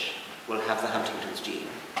Petri dish will have the Huntington's gene,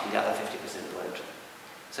 and the other 50% won't.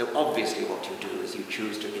 So obviously what you do is you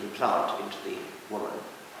choose to implant into the woman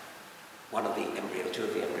one of the embryos, two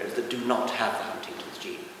of the embryos that do not have the Huntington's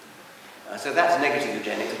gene. So that's negative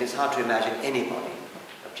eugenics, and it's hard to imagine anybody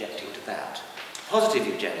objecting to that. Positive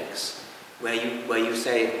eugenics, where you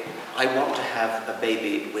say, I want to have a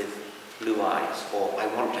baby with blue eyes, or I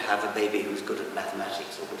want to have a baby who's good at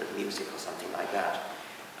mathematics or good at music or something like that.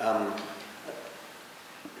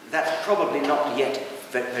 That's probably not yet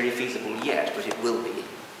very feasible yet, but it will be.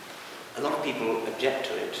 A lot of people object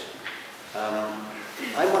to it.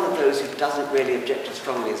 I'm one of those who doesn't really object as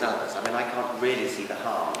strongly as others. I mean, I can't really see the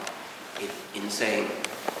harm in saying,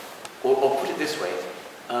 or put it this way,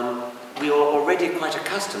 we are already quite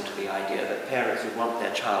accustomed to the idea that parents who want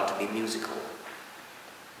their child to be musical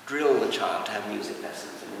drill the child to have music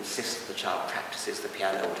lessons and insist that the child practices the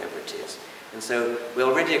piano, whatever it is. And so we're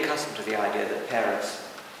already accustomed to the idea that parents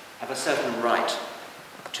have a certain right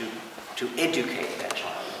to educate their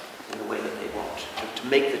child in the way that they want, to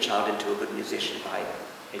make the child into a good musician by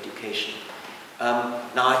education.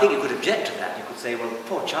 Now, I think you could object to that. You could say, well,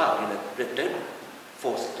 poor child, don't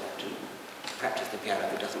force it to practice the piano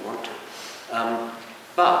if it doesn't want to.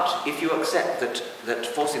 But if you accept that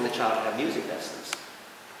forcing the child to have music lessons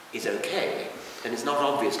is okay, then it's not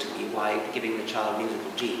obvious to me why giving the child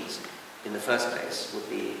musical genes in the first place would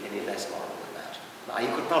be any less moral than that. Now, you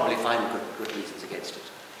could probably find good reasons against it.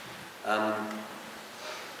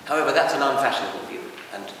 However, that's an unfashionable view,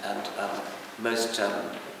 and most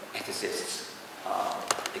ethicists are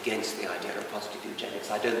against the idea of positive eugenics.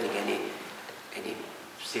 I don't think any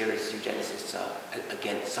serious eugenicists are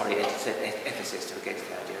against, ethicists are against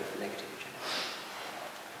the idea of negative eugenics.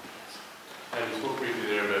 You spoke briefly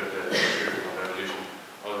there about the theory of evolution.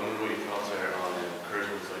 I was wondering what your thoughts are on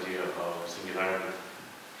Kurzweil's idea of singularity.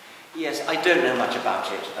 Yes, I don't know much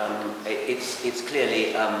about it. It's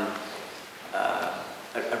clearly a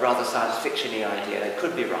rather science fiction-y idea. It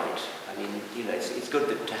could be right. I mean, it's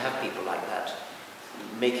good to have people like that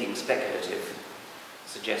making speculative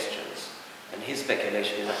suggestions. And his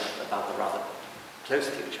speculation is about the rather close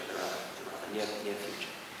future, the rather near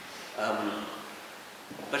future.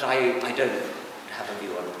 But I don't have a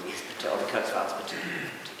view on Kurzweil's particular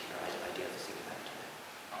idea of the singularity.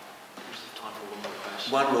 There's time for one more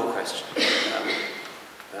question. One more question.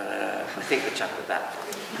 I think the chap with that.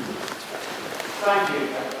 Thank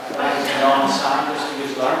you. I'd like to be non-scientist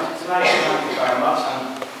who's learned tonight. Thank you very much.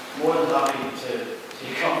 I'm more than happy to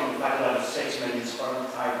come from the fact that I have 6 million sperm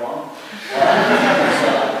type 1. I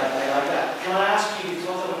like that. Can I ask you, you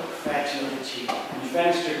talked about perfection of the cheek, and you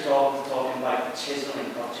finished your talk with talking about chiseling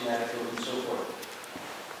of genetic code and so forth.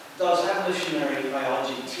 Does evolutionary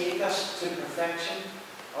biology take us to perfection?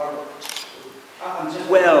 Or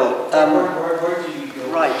where do you go?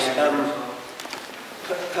 Right.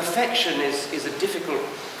 Perfection is a difficult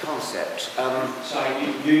concept. Sorry,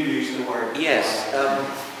 you used the word. Yes.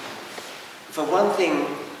 For one thing,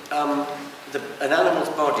 an animal's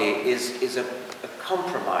body is a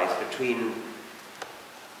compromise between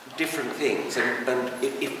different things, and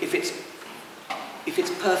if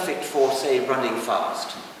it's perfect for, say, running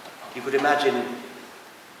fast, you could imagine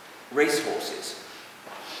racehorses.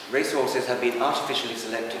 Racehorses have been artificially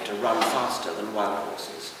selected to run faster than wild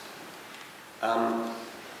horses.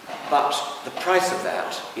 But the price of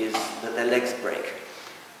that is that their legs break.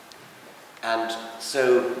 And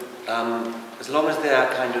so, as long as they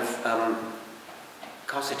are kind of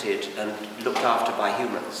cosseted and looked after by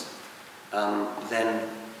humans, then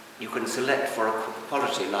you can select for a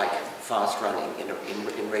quality like fast running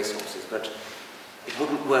in racehorses. But it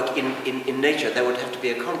wouldn't work in nature. There would have to be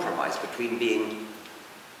a compromise between being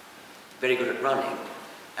very good at running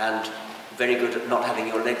and very good at not having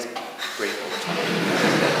your legs break all the time.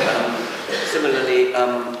 Similarly,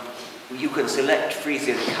 you can select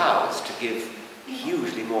Friesian cows to give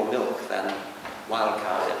hugely more milk than wild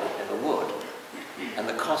cows ever would. And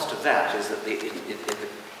the cost of that is that the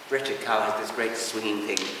bred cow has this great swinging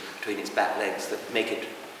thing between its back legs that make it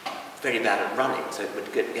very bad at running, so it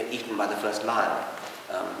would get eaten by the first lion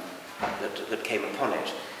that came upon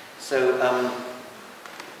it. So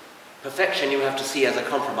perfection you have to see as a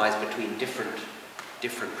compromise between different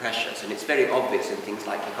pressures, and it's very obvious in things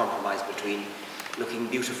like the compromise between looking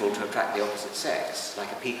beautiful to attract the opposite sex,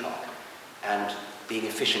 like a peacock, and being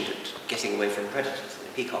efficient at getting away from predators. And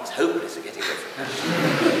the peacock's hopeless at getting away from predators.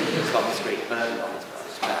 It's got this great burden on its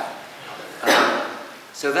back.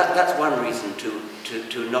 So that's one reason to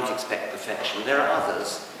not expect perfection. There are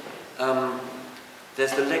others.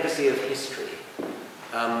 There's the legacy of history.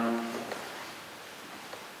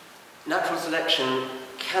 Natural selection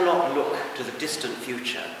cannot look to the distant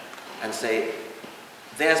future and say,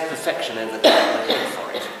 there's perfection over there, we'll head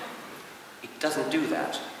for it. It doesn't do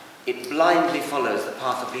that. It blindly follows the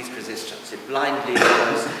path of least resistance. It blindly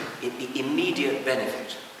follows immediate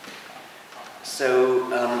benefit.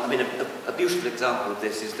 So, I mean, a beautiful example of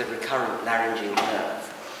this is the recurrent laryngeal nerve.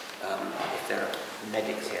 If there are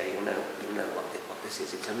medics here, you'll know what this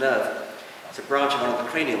is. It's a nerve. It's a branch of one of the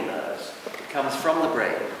cranial nerves. It comes from the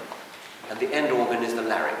brain, and the end organ is the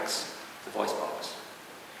larynx, the voice box.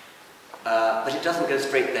 But it doesn't go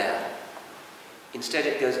straight there. Instead,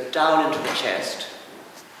 it goes down into the chest,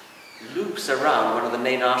 loops around one of the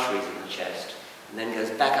main arteries in the chest, and then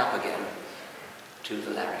goes back up again to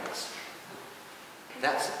the larynx.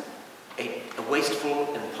 That's a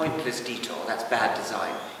wasteful and pointless detour. That's bad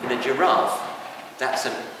design. In a giraffe, that's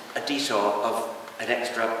a detour of an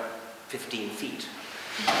extra 15 feet.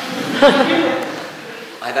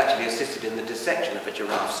 I've actually assisted in the dissection of a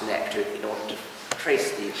giraffe's neck in order to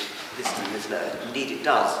trace the distance of this nerve. Indeed, it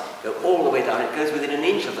does go all the way down. It goes within an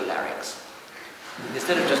inch of the larynx.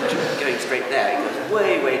 Instead of just going straight there, it goes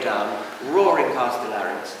way, way down, roaring past the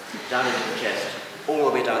larynx, down into the chest, all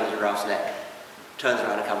the way down the giraffe's neck, turns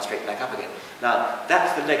around and comes straight back up again. Now,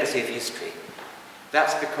 that's the legacy of history.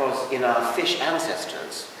 That's because in our fish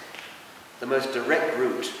ancestors, the most direct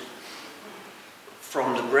route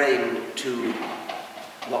from the brain to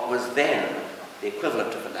what was then the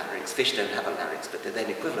equivalent of the larynx, fish don't have a larynx, but they're then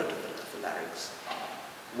equivalent of the larynx,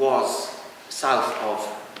 was south of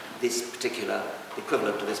this particular,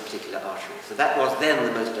 equivalent to this particular artery. So that was then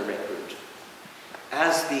the most direct route.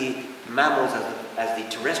 As the mammals, as the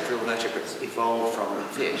terrestrial vertebrates evolved from the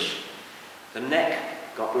fish, the neck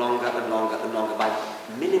got longer and longer and longer. By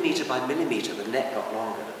millimeter, the neck got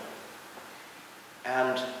longer.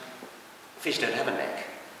 And fish don't have a neck.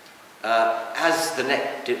 As the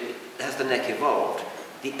neck evolved,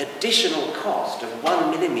 the additional cost of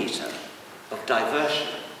 1 millimeter of diversion,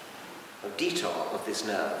 of detour of this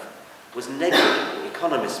nerve, was negligible.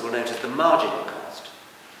 Economists will notice the marginal cost.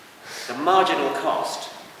 The marginal cost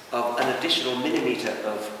of an additional millimeter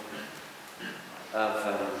of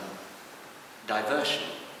diversion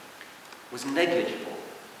was negligible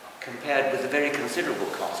compared with the very considerable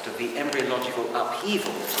cost of the embryological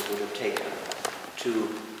upheaval it would have taken to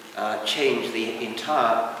change the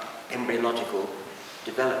entire embryological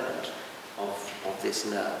development of this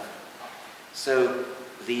nerve. So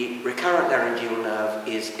the recurrent laryngeal nerve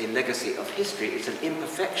is a legacy of history. It's an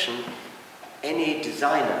imperfection. Any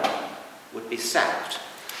designer would be sacked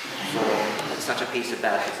for such a piece of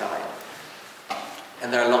bad design.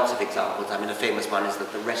 And there are lots of examples. I mean, a famous one is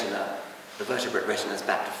that the retina, the vertebrate retina is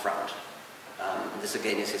back to front. This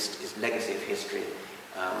again is legacy of history.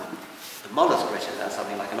 The mollusk retina,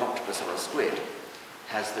 something like an octopus or a squid,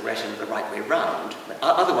 has the retina the right way round.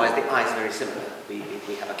 Otherwise, the eye is very similar. We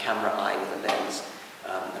have a camera eye with a lens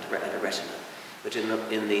and a retina. But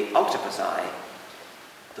in the octopus eye,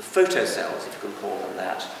 the photocells, if you can call them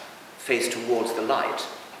that, face towards the light,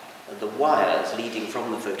 and the wires leading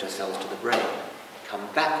from the photocells to the brain come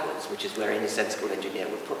backwards, which is where any sensible engineer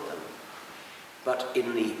would put them. But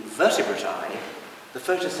in the vertebrate eye, the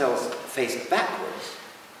photocells face backwards,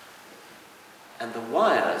 and the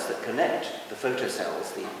wires that connect the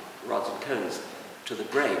photocells, the rods and cones, to the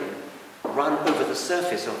brain run over the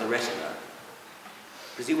surface of the retina,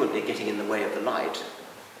 presumably getting in the way of the light.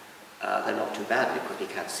 They're not too badly because we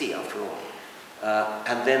can't see after all.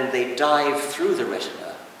 And then they dive through the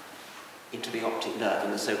retina into the optic nerve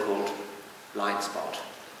in the so-called blind spot.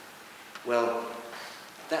 Well,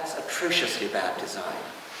 that's atrociously bad design.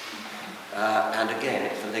 And again,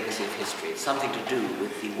 it's a legacy of history. It's something to do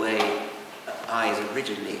with the way eyes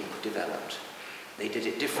originally developed. They did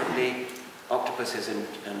it differently. Octopuses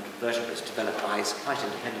and vertebrates developed eyes quite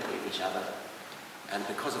independently of each other. And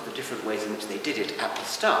because of the different ways in which they did it at the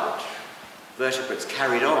start, vertebrates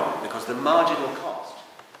carried on because the marginal cost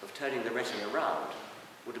of turning the retina around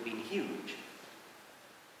would have been huge.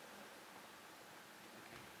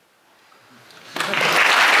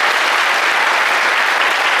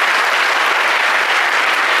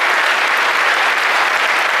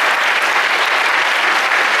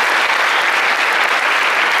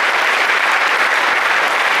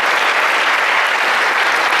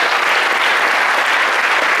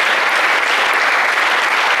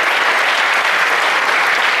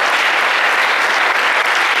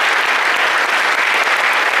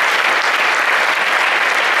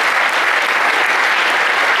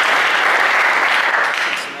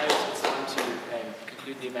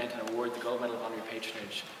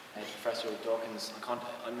 Patronage, Professor Dawkins,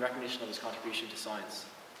 in recognition of his contribution to science.